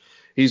 And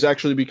he's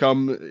actually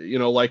become,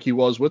 like he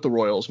was with the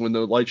Royals, when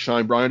the lights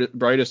shine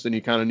brightest and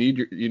you kind of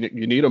need you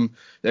need him.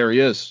 There he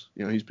is.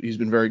 He's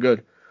been very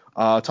good.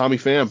 Tommy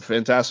Pham,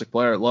 fantastic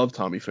player. I love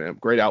Tommy Pham,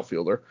 great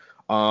outfielder.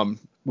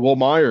 Will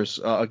Myers,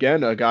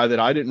 again, a guy that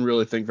I didn't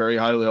really think very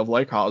highly of,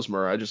 like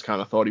Hosmer. I just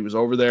kind of thought he was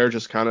over there,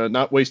 just kind of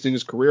not wasting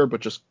his career,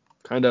 but just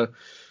kind of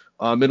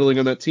middling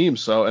on that team.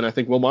 So, and I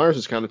think Will Myers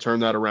has kind of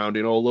turned that around.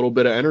 A little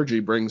bit of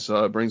energy brings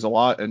a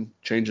lot and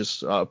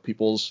changes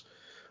people's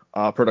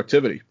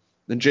productivity.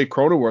 Then Jake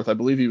Cronenworth, I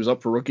believe he was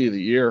up for Rookie of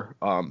the Year,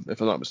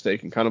 if I'm not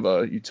mistaken, kind of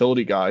a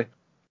utility guy.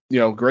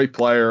 Great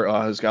player,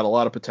 has got a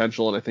lot of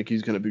potential, and I think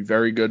he's going to be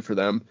very good for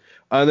them.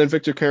 And then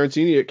Victor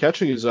Caratini at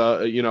catching is,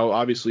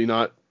 obviously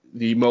not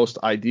the most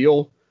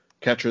ideal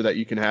catcher that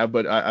you can have,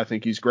 but I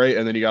think he's great.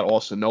 And then you got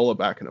Austin Nola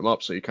backing him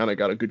up, so you kind of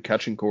got a good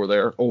catching core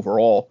there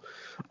overall.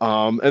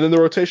 And then the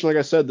rotation, like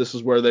I said, this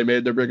is where they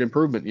made their big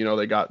improvement.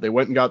 They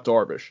went and got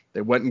Darvish,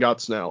 they went and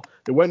got Snell,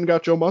 they went and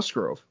got Joe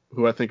Musgrove,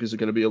 who I think is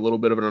going to be a little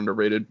bit of an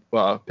underrated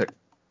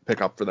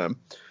pickup for them.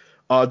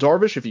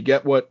 Darvish, if you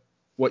get what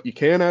you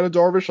can out of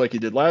Darvish, like he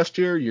did last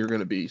year, you're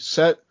going to be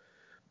set.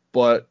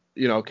 But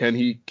can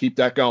he keep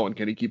that going?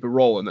 Can he keep it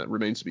rolling? That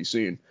remains to be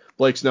seen.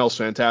 Blake Snell's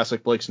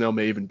fantastic. Blake Snell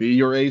may even be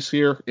your ace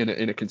here in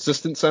a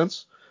consistent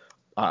sense.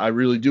 I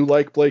really do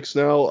like Blake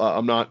Snell.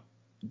 I'm not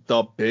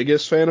the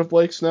biggest fan of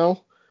Blake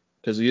Snell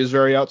because he is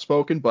very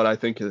outspoken, but I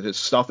think that his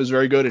stuff is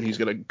very good, and he's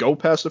going to go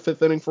past the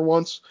fifth inning for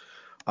once.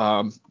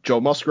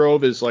 Joe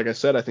Musgrove is, like I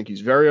said, I think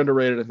he's very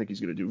underrated. I think he's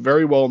going to do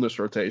very well in this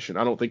rotation.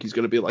 I don't think he's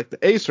going to be like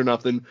the ace or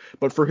nothing,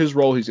 but for his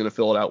role, he's going to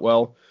fill it out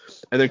well.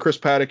 And then Chris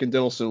Paddock and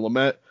Dinelson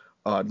Lamet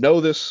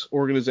know this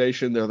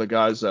organization. They're the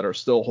guys that are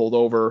still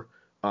holdover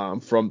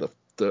from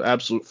the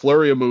absolute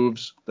flurry of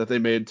moves that they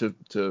made to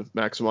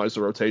maximize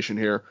the rotation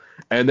here.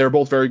 And they're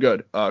both very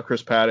good.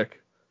 Chris Paddock,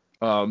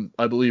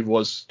 I believe,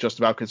 was just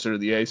about considered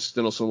the ace.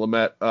 Dinelson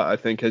Lamet, I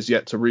think, has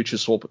yet to reach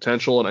his full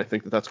potential, and I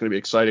think that that's going to be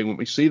exciting when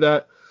we see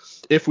that.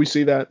 If we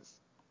see that.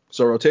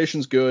 So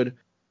rotation's good.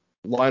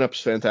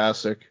 Lineup's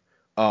fantastic.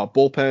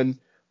 Bullpen,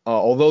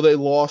 although they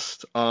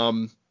lost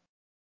what's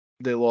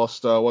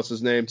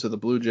his name to the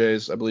Blue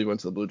Jays. I believe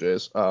went to the Blue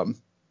Jays. I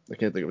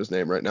can't think of his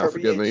name right now. Kirby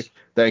Forgive Yates. me.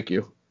 Thank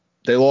you.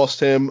 They lost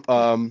him,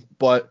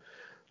 but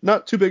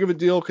not too big of a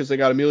deal because they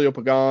got Emilio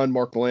Pagan,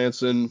 Mark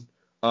Melanson,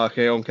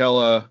 Keon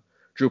Kella,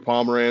 Drew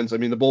Pomeranz. I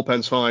mean, the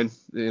bullpen's fine.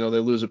 They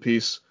lose a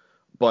piece,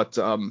 but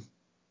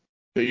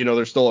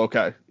they're still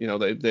okay.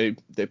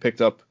 They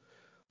picked up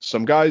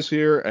some guys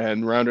here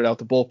and rounded out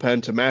the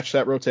bullpen to match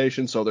that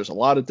rotation. So there's a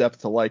lot of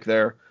depth to like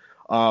there.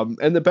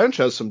 And the bench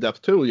has some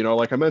depth too.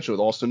 Like I mentioned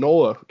with Austin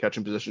Nola,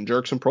 catching position.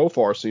 Jerkson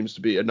Profar seems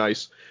to be a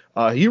nice.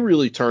 He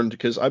really turned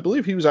because I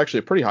believe he was actually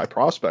a pretty high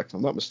prospect, if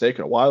I'm not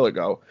mistaken, a while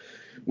ago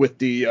with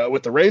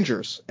the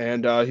Rangers,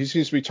 and he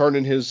seems to be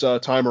turning his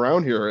time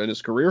around here and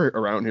his career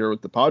around here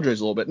with the Padres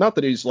a little bit. Not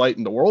that he's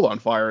lighting the world on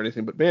fire or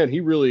anything, but man, he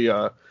really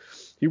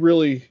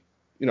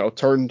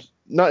turned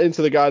not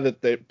into the guy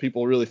that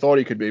people really thought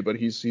he could be, but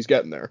he's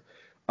getting there.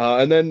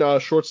 And then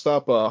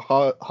shortstop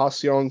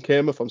Ha-Seong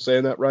Kim, if I'm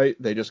saying that right,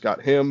 they just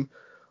got him.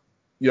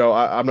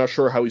 I'm not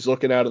sure how he's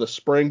looking out of the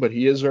spring, but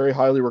he is very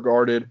highly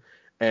regarded,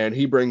 and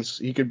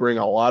he could bring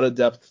a lot of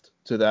depth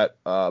to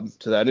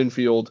that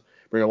infield,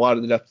 bring a lot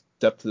of depth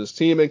to this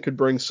team, and could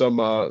bring some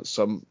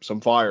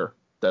fire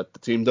that the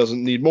team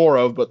doesn't need more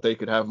of, but they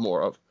could have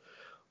more of.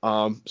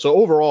 So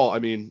overall, I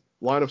mean,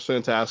 lineup's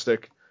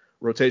fantastic.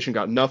 Rotation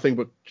got nothing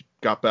but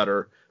got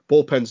better.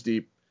 Bullpen's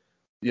deep.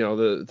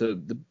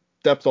 The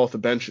depth off the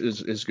bench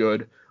is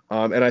good.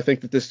 And I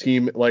think that this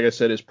team, like I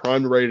said, is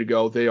primed and ready to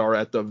go. They are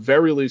at the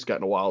very least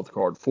getting a wild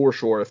card for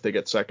sure if they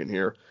get second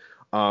here.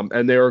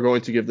 And they are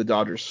going to give the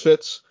Dodgers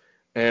fits.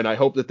 And I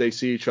hope that they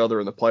see each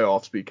other in the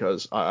playoffs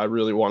because I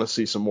really want to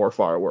see some more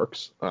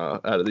fireworks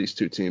out of these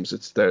two teams.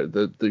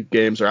 The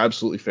games are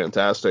absolutely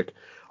fantastic.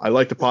 I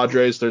like the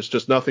Padres. There's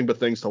just nothing but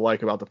things to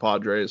like about the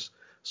Padres.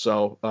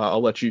 So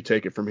I'll let you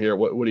take it from here.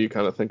 What do you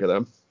kind of think of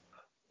them?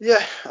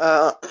 Yeah,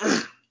 I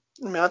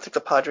think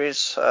the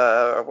Padres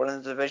are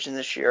winning the division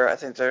this year. I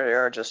think they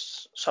are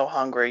just so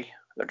hungry.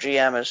 Their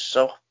GM is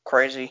so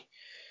crazy.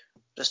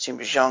 This team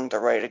is young. They're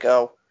ready to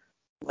go.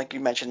 Like you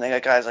mentioned, they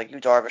got guys like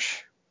Yu Darvish,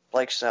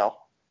 Blake Snell,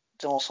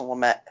 Dinelson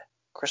Lamet,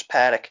 Chris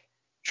Paddock,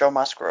 Joe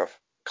Musgrove,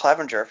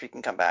 Clevenger if he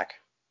can come back.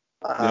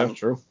 Yeah,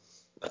 true.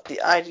 But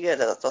the idea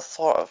that the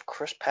thought of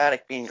Chris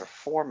Paddock being your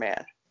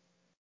foreman,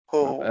 Not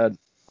who bad.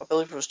 I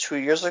believe it was 2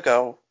 years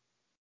ago,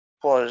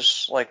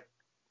 was like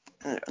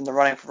in the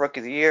running for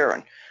Rookie of the Year,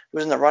 and he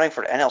was in the running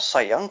for the NL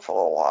Cy Young for a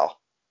little while.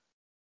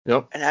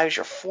 Yep. And now he's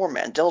your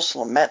foreman.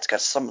 Dinelson Lamet's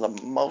got some of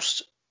the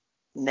most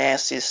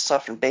nastiest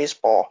stuff in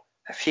baseball.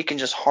 If he can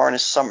just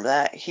harness some of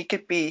that, he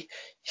could be.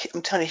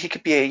 I'm telling you, he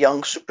could be a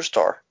young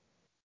superstar.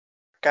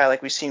 Guy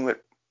like we've seen with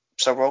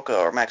Soroka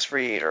or Max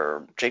Fried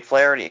or Jake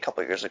Flaherty a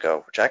couple of years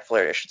ago. Jack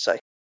Flaherty, I should say.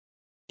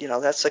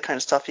 That's the kind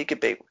of stuff he could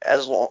be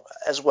as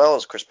well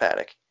as Chris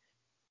Paddock.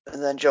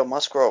 And then Joe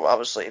Musgrove,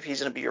 obviously, if he's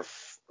going to be your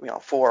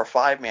 4 or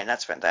 5 man,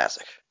 that's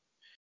fantastic.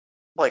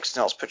 Blake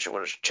Snell's pitcher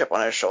with a chip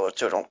on his shoulder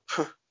too. Don't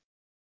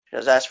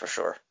that's for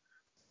sure.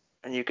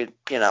 And you could,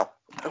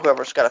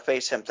 whoever's got to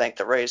face him, thank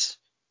the Rays,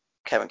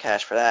 Kevin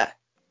Cash for that.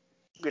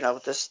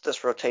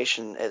 This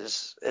rotation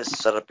is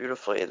set up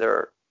beautifully.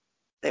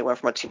 They went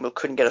from a team who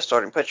couldn't get a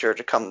starting pitcher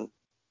to come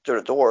through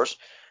the doors,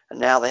 and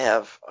now they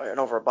have an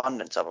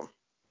overabundance of them.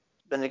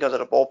 Then they go to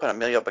the bullpen.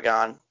 Emilio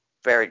Pagan,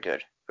 very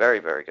good, very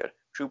very good.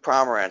 Drew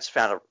Pomeranz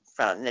found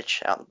a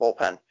niche out in the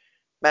bullpen.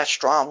 Matt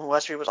Strahm, who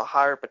actually was a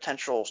higher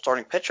potential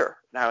starting pitcher,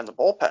 now in the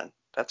bullpen.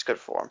 That's good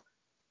for him.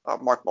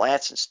 Mark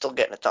Melanson still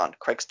getting it done.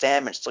 Craig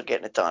Stammen still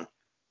getting it done.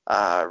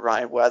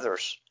 Ryan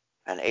Weathers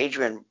and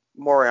Adrian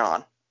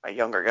Morejon, a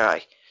younger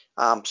guy.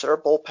 So their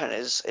bullpen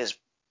is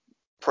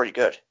pretty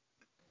good.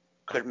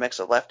 Good mix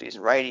of lefties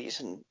and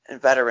righties and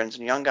veterans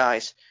and young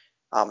guys.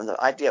 And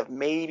the idea of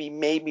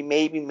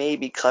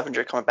maybe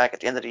Clevenger coming back at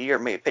the end of the year,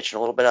 maybe pitching a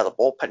little bit out of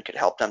the bullpen could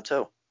help them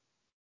too.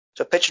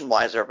 So pitching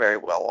wise, they're very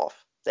well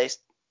off.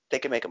 They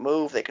can make a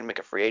move, they can make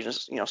a free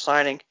agent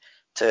signing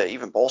to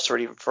even bolster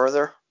it even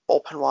further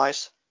bullpen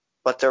wise,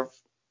 but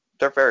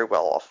they're very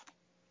well off.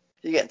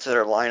 You get into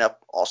their lineup,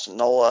 Austin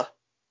Nola,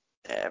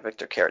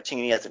 Victor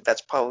Caratini. I think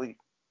that's probably,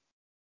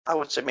 I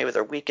would say, maybe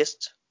their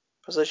weakest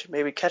position,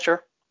 maybe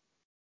catcher,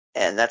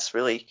 and that's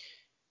really,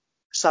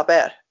 it's not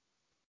bad.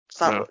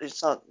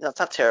 It's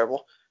not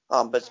terrible,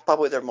 but it's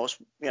probably their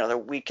most, their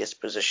weakest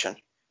position.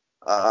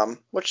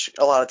 Which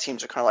a lot of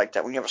teams are kind of like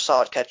that. When you have a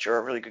solid catcher,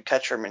 a really good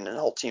catcher, I mean, the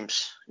whole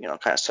team's, kind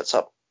of sets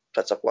up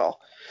well.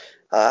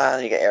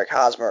 Then you got Eric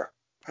Hosmer,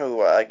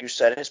 who, like you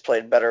said, has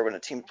played better when the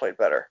team played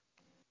better.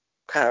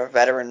 Kind of a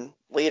veteran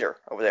leader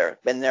over there.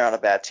 Been there on a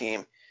bad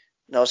team,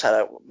 knows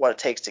what it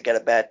takes to get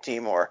a bad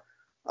team or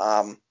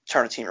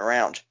turn a team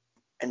around,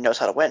 and knows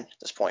how to win at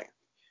this point.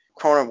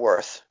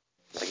 Cronenworth,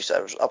 like you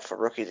said, was up for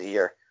Rookie of the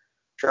Year.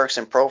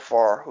 Jurickson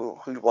Profar,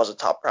 who was a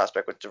top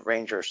prospect with the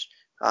Rangers,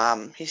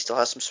 he still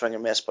has some swing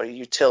and miss, but a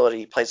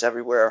utility, plays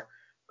everywhere.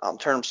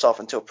 Turned himself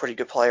into a pretty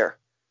good player.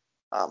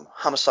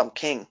 Hamasum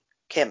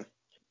Kim,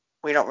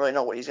 we don't really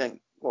know what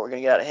we're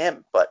gonna get out of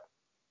him, but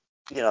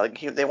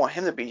they want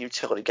him to be a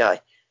utility guy.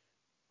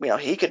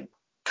 He could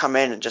come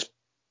in and just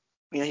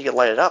he could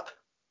light it up,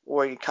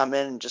 or he could come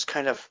in and just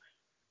kind of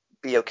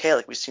be okay,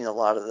 like we've seen a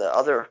lot of the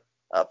other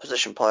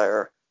position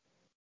player,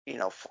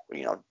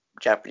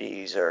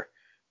 Japanese or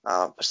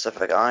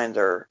Pacific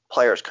Islander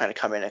players kind of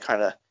come in and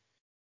kind of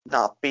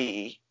not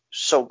be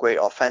so great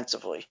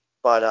offensively.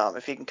 But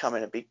if he can come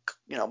in and be,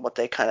 what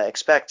they kind of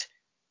expect,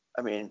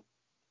 I mean,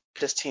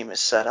 this team is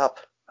set up.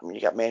 I mean,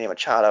 you got Manny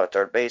Machado at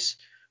third base,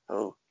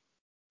 who,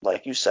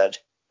 like you said,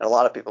 and a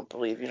lot of people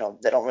believe,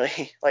 they don't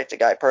really like the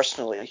guy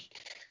personally,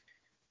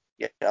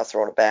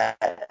 throwing a bat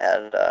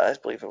at, I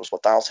believe it was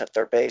Donaldson at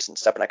third base and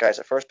stepping at guys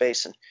at first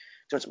base and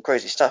doing some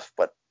crazy stuff.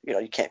 But,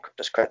 you can't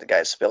discredit the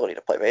guy's ability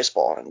to play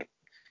baseball. And,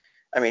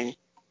 I mean,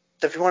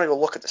 if you want to go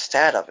look at the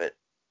stat of it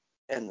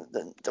and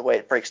the way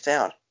it breaks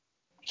down,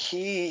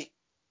 he,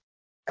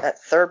 at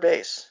third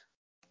base,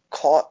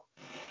 caught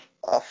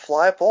a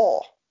fly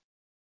ball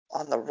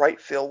on the right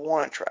field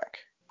warning track.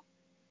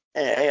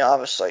 And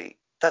obviously,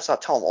 that's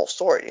not telling the whole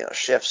story.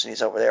 Shifts and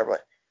he's over there,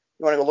 but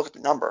you want to go look at the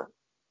number.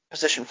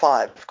 Position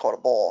 5 caught a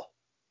ball.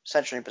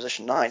 Century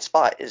position 9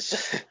 spot is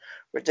just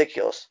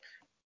ridiculous.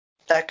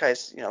 That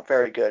guy's,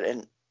 very good.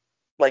 And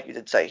like you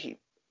did say, he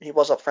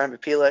was up for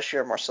MVP last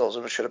year. Marcell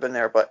Ozuna should have been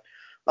there, but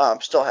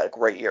still had a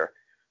great year.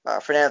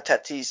 Fernando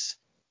Tatis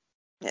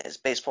is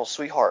baseball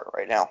sweetheart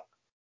right now.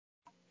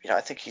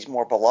 I think he's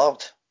more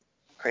beloved,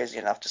 crazy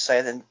enough to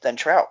say, than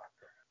Trout.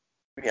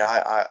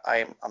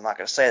 I'm not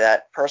going to say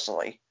that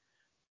personally,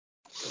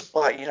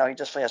 but he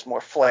definitely has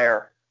more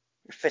flair.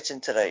 He fits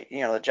into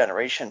the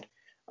generation,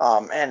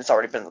 and it's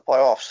already been in the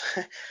playoffs.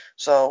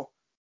 So,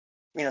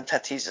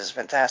 Tatis is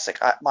fantastic.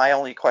 My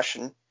only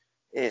question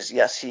is,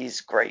 yes, he's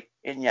great,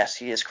 and yes,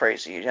 he is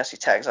crazy, and yes, he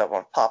tags up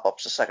on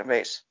pop-ups to second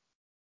base,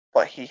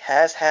 but he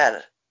has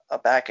had a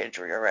back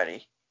injury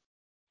already,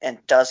 and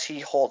does he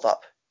hold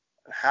up?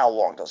 How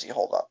long does he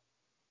hold up?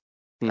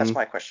 That's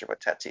my question with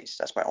Tatis.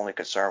 That's my only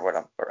concern with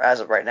him. But as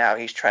of right now,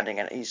 he's trending,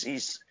 and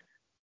he's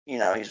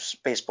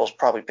baseball's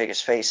probably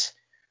biggest face,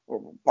 or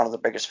one of the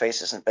biggest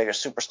faces and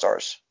biggest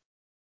superstars,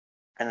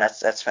 and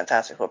that's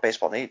fantastic. What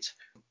baseball needs.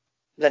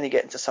 Then you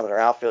get into some of their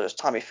outfielders.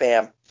 Tommy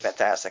Pham,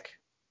 fantastic.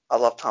 I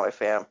love Tommy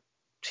Pham.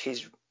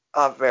 He's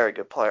a very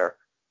good player.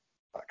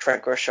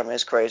 Trent Grisham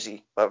is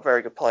crazy, but a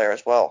very good player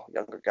as well.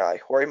 Younger guy.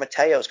 Jorge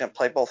Mateo is going to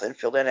play both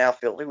infield and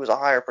outfield. He was a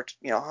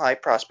high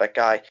prospect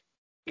guy.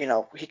 He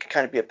could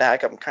kind of be a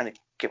backup and kind of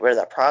get rid of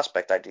that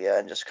prospect idea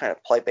and just kind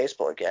of play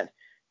baseball again.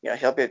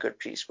 He'll be a good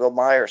piece. Will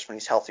Myers, when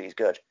he's healthy, he's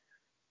good.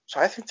 So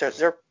I think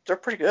they're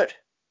pretty good.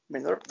 I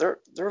mean, their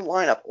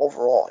lineup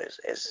overall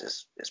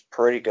is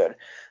pretty good.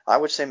 I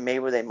would say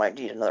maybe they might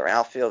need another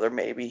outfielder,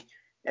 maybe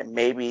they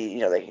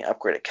can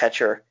upgrade a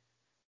catcher.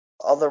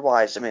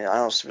 Otherwise, I mean, I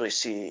don't really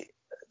see.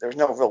 There's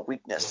no real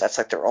weakness. That's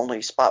like their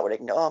only spot where they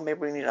can go, oh,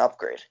 maybe we need an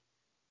upgrade.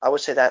 I would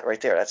say that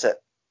right there. That's it.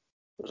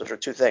 Those are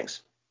 2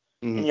 things.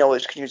 Mm-hmm. And you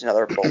always can use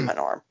another bullpen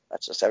arm.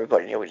 That's just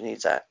everybody always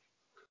needs that.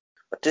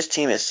 But this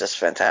team is just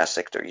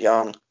fantastic. They're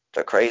young.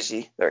 They're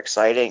crazy. They're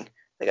exciting.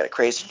 They got a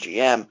crazy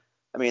GM.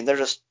 I mean, they've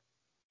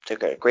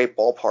got a great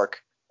ballpark,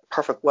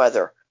 perfect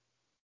weather.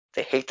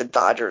 They hate the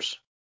Dodgers.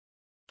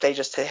 They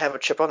have a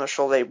chip on their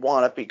shoulder. They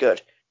want to be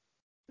good.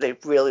 They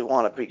really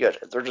want to be good.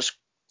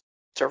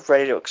 They're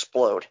ready to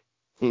explode.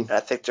 And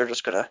I think they're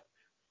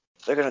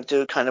gonna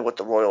do kind of what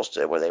the Royals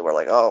did, where they were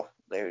like, oh,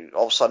 they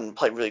all of a sudden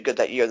played really good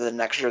that year. Then the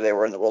next year they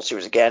were in the World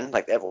Series again.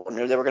 Like everyone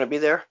knew they were going to be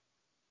there.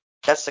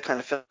 That's the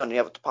kind of feeling you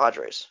have with the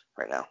Padres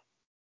right now.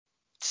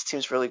 This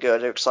team's really good.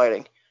 They're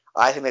exciting.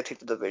 I think they take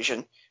the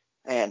division,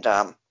 and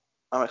I'm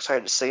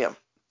excited to see them.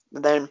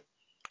 And then,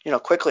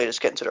 quickly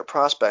just get into their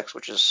prospects,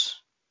 which is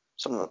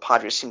something the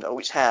Padres seem to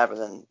always have,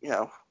 and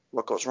then,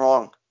 what goes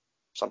wrong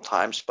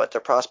sometimes. But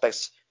their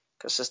prospects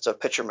consist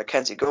of pitcher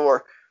Mackenzie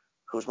Gore,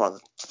 who's one of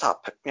the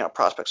top,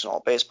 prospects in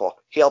all baseball.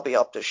 He'll be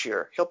up this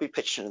year. He'll be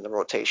pitching in the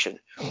rotation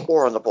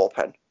or in the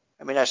bullpen.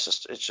 I mean, it's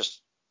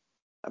just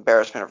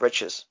embarrassment of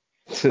riches.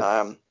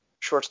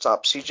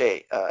 Shortstop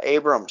C.J.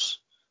 Abrams,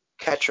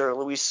 catcher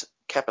Luis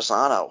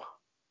Capizano,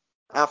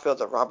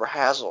 outfielder Robert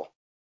Hazel.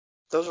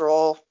 Those are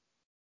all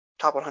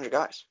top 100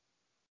 guys.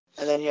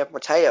 And then you have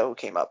Mateo, who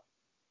came up.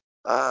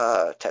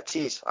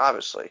 Tatis,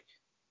 obviously.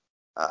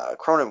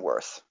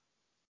 Cronenworth.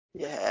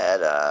 You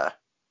had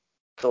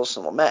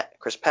Philson Lamet,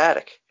 Chris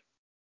Paddock.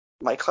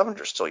 Mike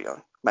Clevenger's still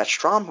young. Matt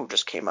Strahm, who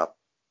just came up.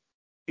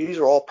 These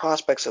are all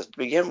prospects to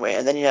begin with.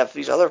 And then you have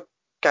these other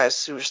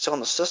guys who are still in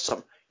the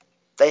system.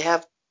 They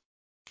have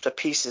the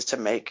pieces to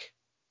make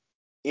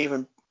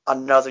even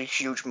another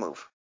huge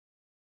move.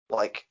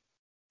 like,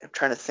 I'm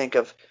trying to think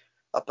of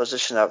a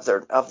position of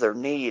their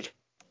need.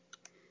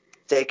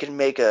 They can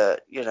make a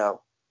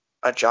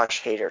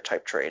Josh Hader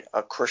type trade,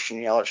 a Christian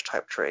Yelich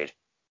type trade.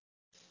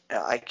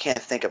 I can't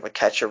think of a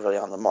catcher really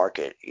on the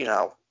market,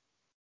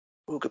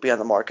 who could be on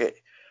the market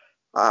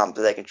that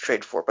they can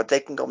trade for, but they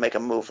can go make a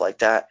move like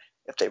that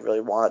if they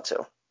really wanted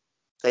to.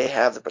 They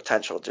have the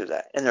potential to do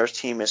that, and their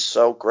team is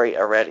so great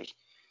already.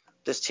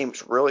 This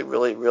team's really,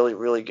 really, really,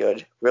 really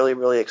good, really,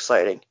 really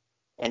exciting,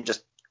 and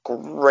just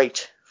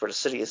great for the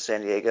city of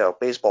San Diego,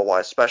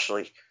 baseball-wise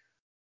especially.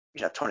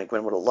 Tony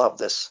Gwynn would have loved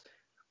this,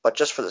 but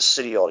just for the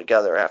city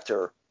altogether,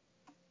 after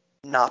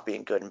not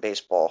being good in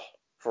baseball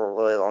for a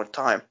really long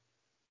time,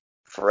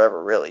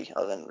 forever really,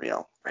 other than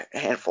a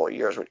handful of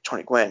years with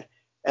Tony Gwynn,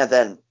 and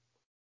then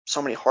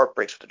so many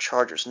heartbreaks with the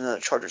Chargers, and then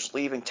the Chargers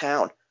leaving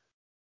town.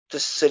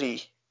 This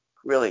city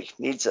really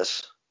needs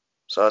us,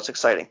 so it's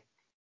exciting.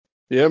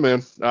 Yeah,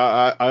 man.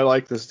 I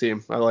like this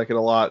team. I like it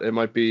a lot. It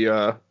might be,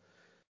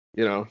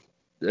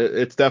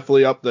 it's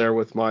definitely up there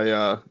with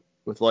my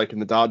with liking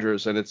the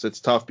Dodgers, and it's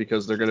tough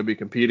because they're going to be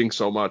competing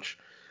so much,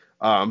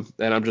 and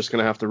I'm just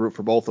going to have to root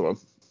for both of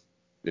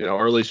them,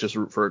 or at least just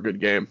root for a good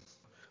game.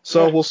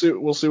 So Yeah.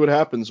 we'll see what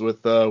happens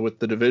with the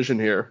division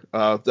here.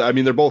 I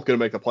mean, they're both going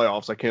to make the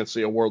playoffs. I can't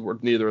see a world where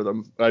neither of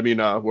them. I mean,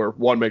 where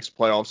one makes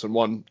playoffs and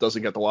one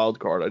doesn't get the wild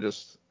card. I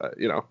just,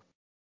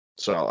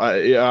 So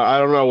I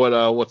don't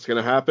know what's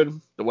going to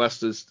happen. The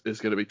West is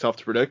going to be tough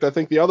to predict. I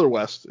think the other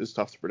West is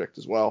tough to predict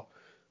as well.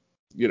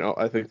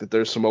 I think that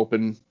there's some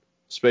open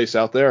space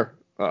out there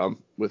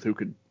with who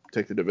could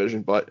take the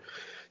division. But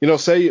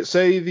say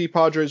the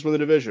Padres win the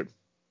division,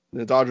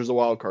 the Dodgers a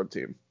wild card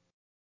team.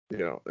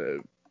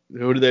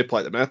 Who do they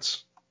play? The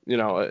Mets.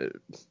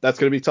 That's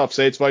going to be tough.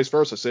 Say it's vice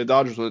versa. Say the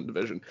Dodgers win the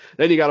division.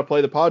 Then you got to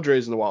play the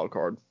Padres in the wild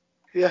card.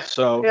 Yeah.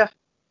 So yeah.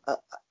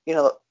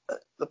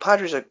 The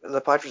Padres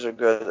are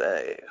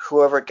good.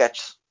 Whoever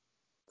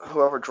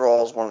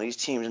draws one of these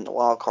teams in the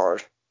wild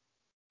card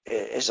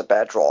is a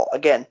bad draw.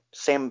 Again,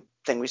 same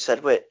thing we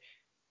said with,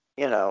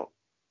 you have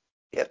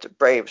the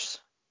Braves.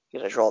 You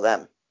got to draw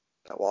them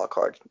that wild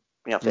card.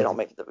 If they don't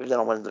if they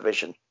don't win the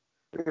division,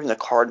 or even the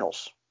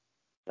Cardinals,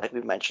 like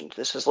we mentioned,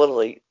 these are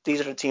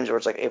the teams where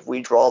it's like if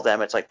we draw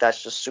them, it's like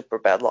that's just super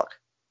bad luck.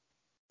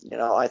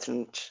 I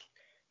think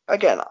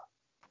again,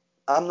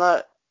 I'm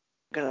not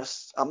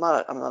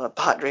a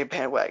Padre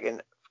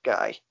bandwagon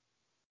guy,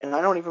 and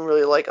I don't even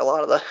really like a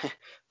lot of the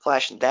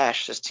flash and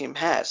dash this team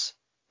has.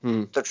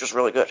 They're just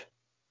really good.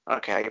 I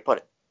don't care how you put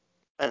it,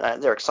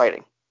 and they're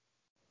exciting,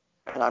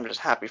 and I'm just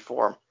happy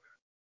for them.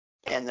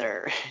 And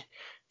their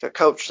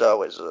coach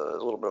though is a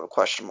little bit of a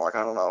question mark.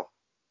 I don't know.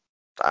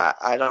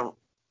 I don't.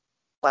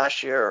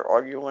 Last year,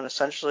 arguing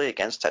essentially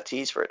against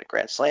Tatis for the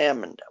Grand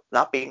Slam and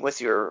not being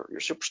with your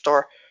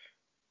superstar,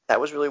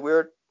 that was really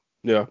weird.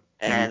 Yeah.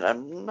 And I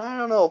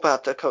don't know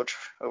about the coach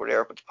over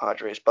there with the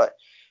Padres, but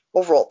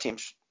overall,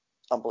 team's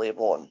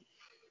unbelievable, and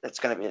it's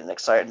going to be an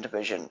exciting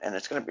division, and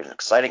it's going to be an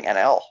exciting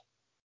NL.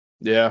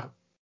 Yeah,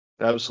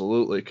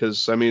 absolutely.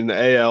 Because I mean,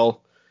 the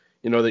AL,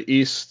 the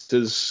East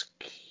is,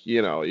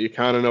 you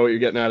kind of know what you're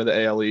getting out of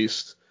the AL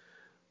East.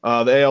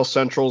 The AL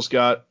Central's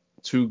got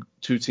two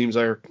teams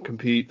that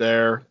compete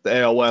there. The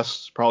AL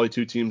West, probably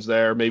two teams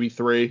there, maybe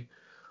three.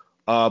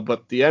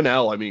 But the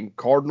NL, I mean,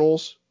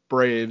 Cardinals,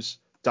 Braves,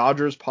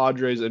 Dodgers,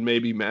 Padres, and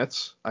maybe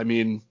Mets. I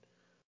mean,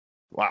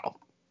 wow.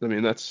 I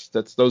mean, that's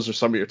those are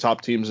some of your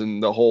top teams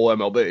in the whole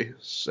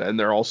MLB, and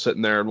they're all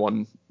sitting there in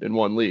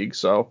one league.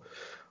 So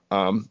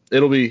it's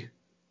gonna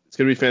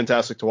be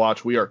fantastic to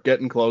watch. We are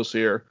getting close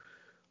here.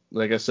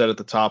 Like I said at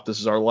the top, this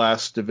is our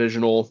last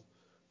divisional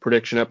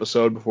prediction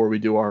episode before we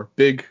do our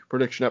big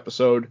prediction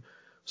episode.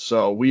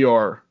 So we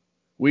are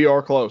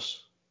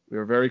close. We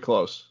are very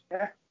close.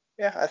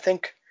 Yeah. I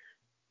think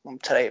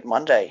today,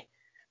 Monday,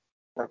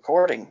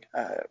 recording,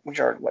 we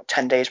are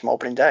 10 days from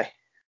opening day.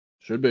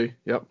 Should be.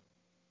 Yep.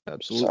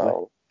 Absolutely.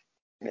 So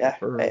yeah,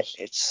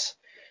 it's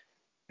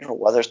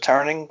weather's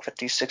turning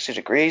 50, 60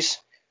 degrees.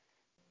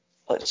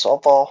 Played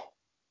softball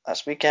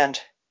last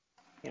weekend.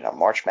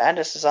 March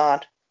Madness is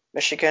on.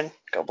 Michigan,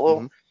 go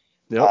blue.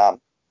 Mm-hmm. Yep.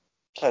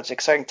 So it's an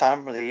exciting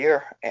time of the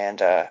year, and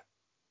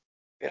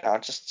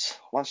just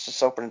once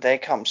this opening day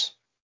comes,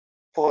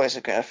 boys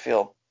are gonna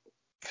feel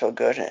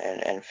good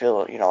and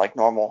feel like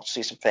normal.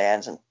 See some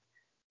fans and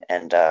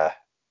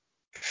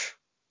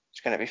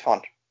it's gonna be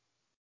fun.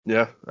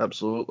 Yeah,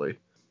 absolutely.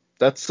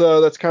 That's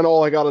kind of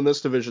all I got on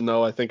this division,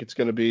 though. I think it's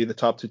going to be the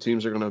top two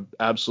teams are going to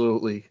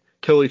absolutely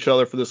kill each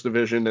other for this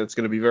division, and it's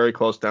going to be very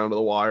close down to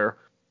the wire.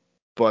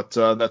 But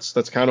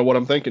that's kind of what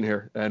I'm thinking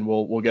here, and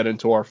we'll get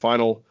into our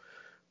final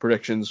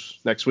predictions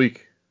next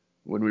week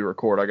when we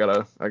record. I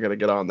gotta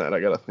get on that. I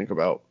gotta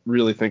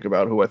really think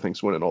about who I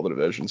think's winning all the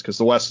divisions because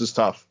the West is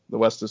tough. The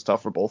West is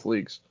tough for both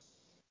leagues.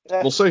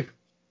 Yeah. We'll see.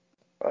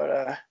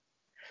 But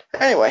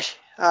anyway,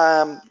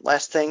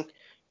 last thing.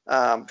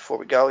 Before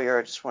we go here,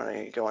 I just want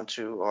to go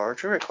into our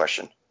trivia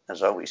question,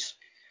 as always.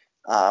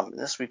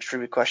 This week's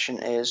trivia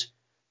question is,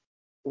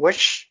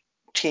 which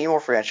team or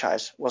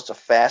franchise was the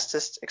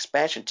fastest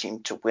expansion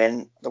team to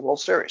win the World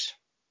Series?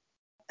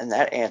 And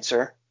that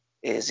answer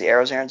is the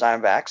Arizona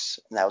Diamondbacks,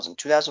 and that was in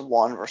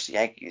 2001 versus the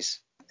Yankees,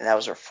 and that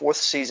was their fourth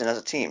season as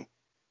a team.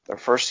 Their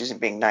first season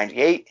being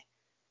 '98,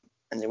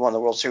 and they won the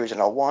World Series in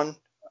 '01,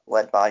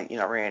 led by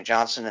Randy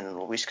Johnson and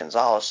Luis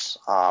Gonzalez.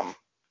 Kind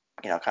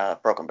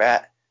of broken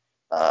bat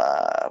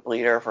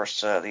leader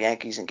versus the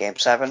Yankees in Game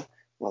 7,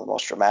 one of the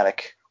most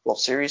dramatic World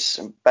Series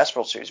and best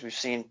World Series we've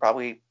seen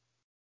probably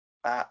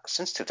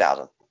since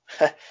 2000.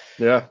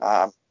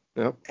 Yeah.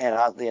 Yep. And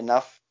oddly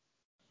enough,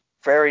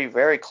 very,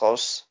 very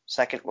close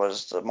second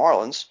was the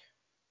Marlins,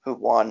 who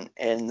won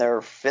in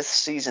their fifth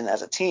season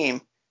as a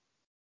team,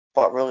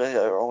 but really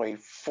their only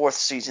fourth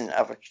season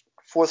at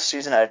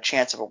a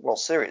chance of a World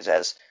Series,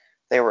 as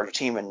they were a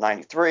team in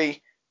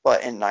 '93,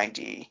 but in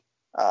 '90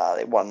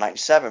 they won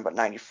 '97, but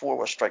 '94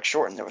 was strike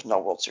short and there was no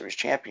World Series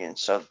champion.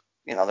 So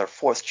their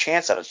fourth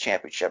chance at a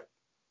championship,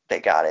 they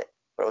got it,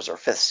 but it was their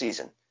fifth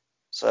season.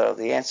 So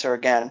the answer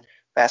again,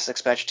 fastest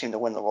expansion team to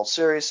win the World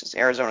Series is the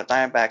Arizona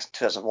Diamondbacks in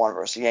 2001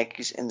 versus the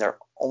Yankees in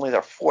only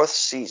their fourth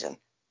season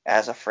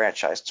as a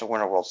franchise to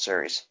win a World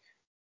Series.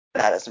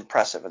 That is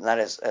impressive, and that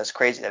is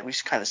crazy that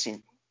we've kind of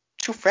seen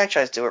two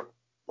franchises do it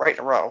right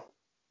in a row,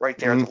 right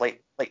there at the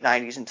late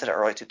 '90s into the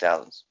early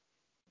 2000s.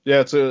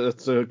 Yeah, it's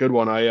a good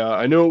one.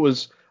 I knew it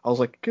was. I was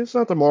like, it's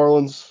not the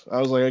Marlins. I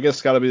was like, I guess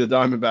it's got to be the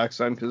Diamondbacks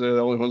then because they're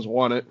the only ones who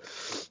won it.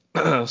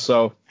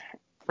 So,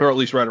 or at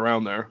least right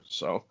around there.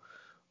 So,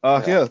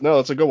 yeah, no,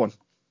 that's a good one,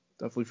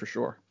 definitely for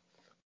sure.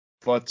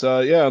 But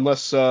yeah,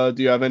 unless do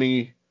you have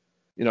any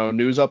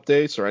news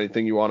updates or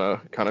anything you want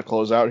to kind of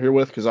close out here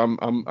with? Because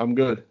I'm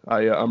good.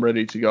 I'm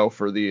ready to go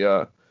for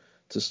the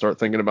to start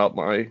thinking about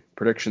my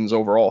predictions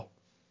overall.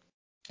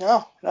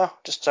 No,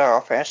 just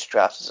our fantasy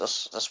draft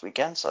is this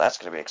weekend, so that's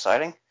going to be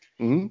exciting.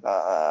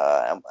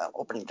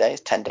 Opening day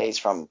is 10 days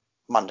from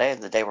Monday,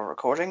 the day we're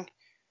recording,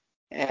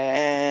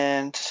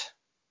 and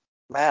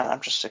man,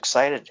 I'm just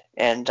excited.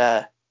 And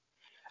the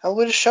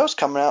show's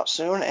coming out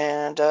soon,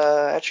 and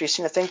actually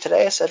seen a thing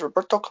today. I said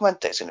Roberto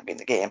Clemente is going to be in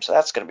the game, so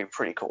that's going to be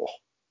pretty cool.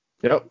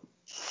 Yep.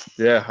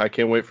 Yeah, I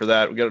can't wait for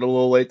that. We got it a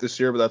little late this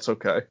year, but that's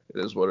okay.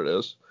 It is what it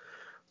is.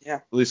 Yeah.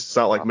 At least it's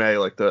not like May,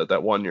 like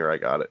that one year I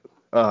got it.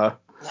 No.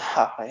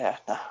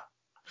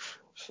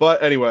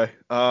 But anyway,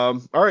 all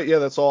right, yeah,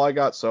 that's all I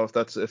got. So if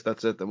that's it,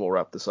 then we'll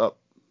wrap this up.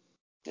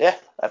 Yeah,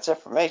 that's it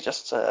for me.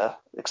 Just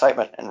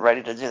excitement and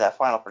ready to do that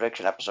final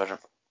prediction episode. And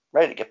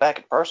ready to get back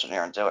in person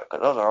here and do it,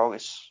 because those are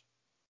always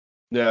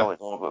a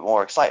little bit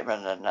more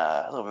excitement and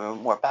a little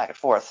bit more back and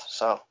forth.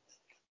 So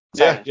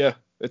excited. Yeah,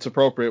 it's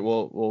appropriate.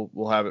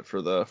 We'll have it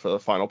for the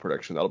final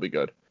prediction. That'll be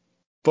good.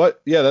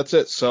 But yeah, that's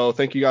it. So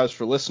thank you guys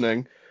for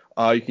listening.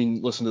 You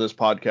can listen to this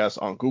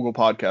podcast on Google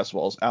Podcasts as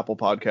well as Apple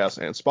Podcasts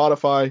and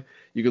Spotify.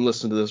 You can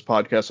listen to this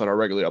podcast on our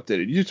regularly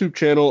updated YouTube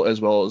channel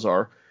as well as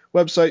our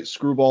website,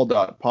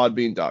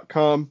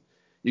 screwball.podbean.com.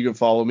 You can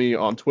follow me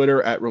on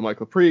Twitter at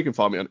RealMikeLapre. You can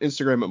follow me on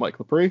Instagram at Mike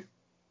Lapre.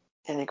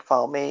 And you can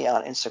follow me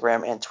on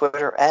Instagram and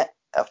Twitter at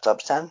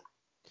FDubs10.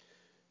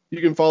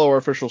 You can follow our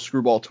official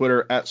Screwball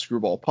Twitter at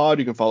ScrewballPod.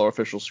 You can follow our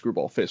official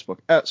Screwball Facebook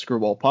at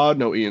ScrewballPod.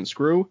 No E in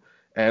Screw.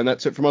 And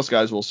that's it from us,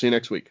 guys. We'll see you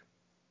next week.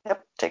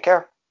 Yep. Take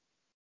care.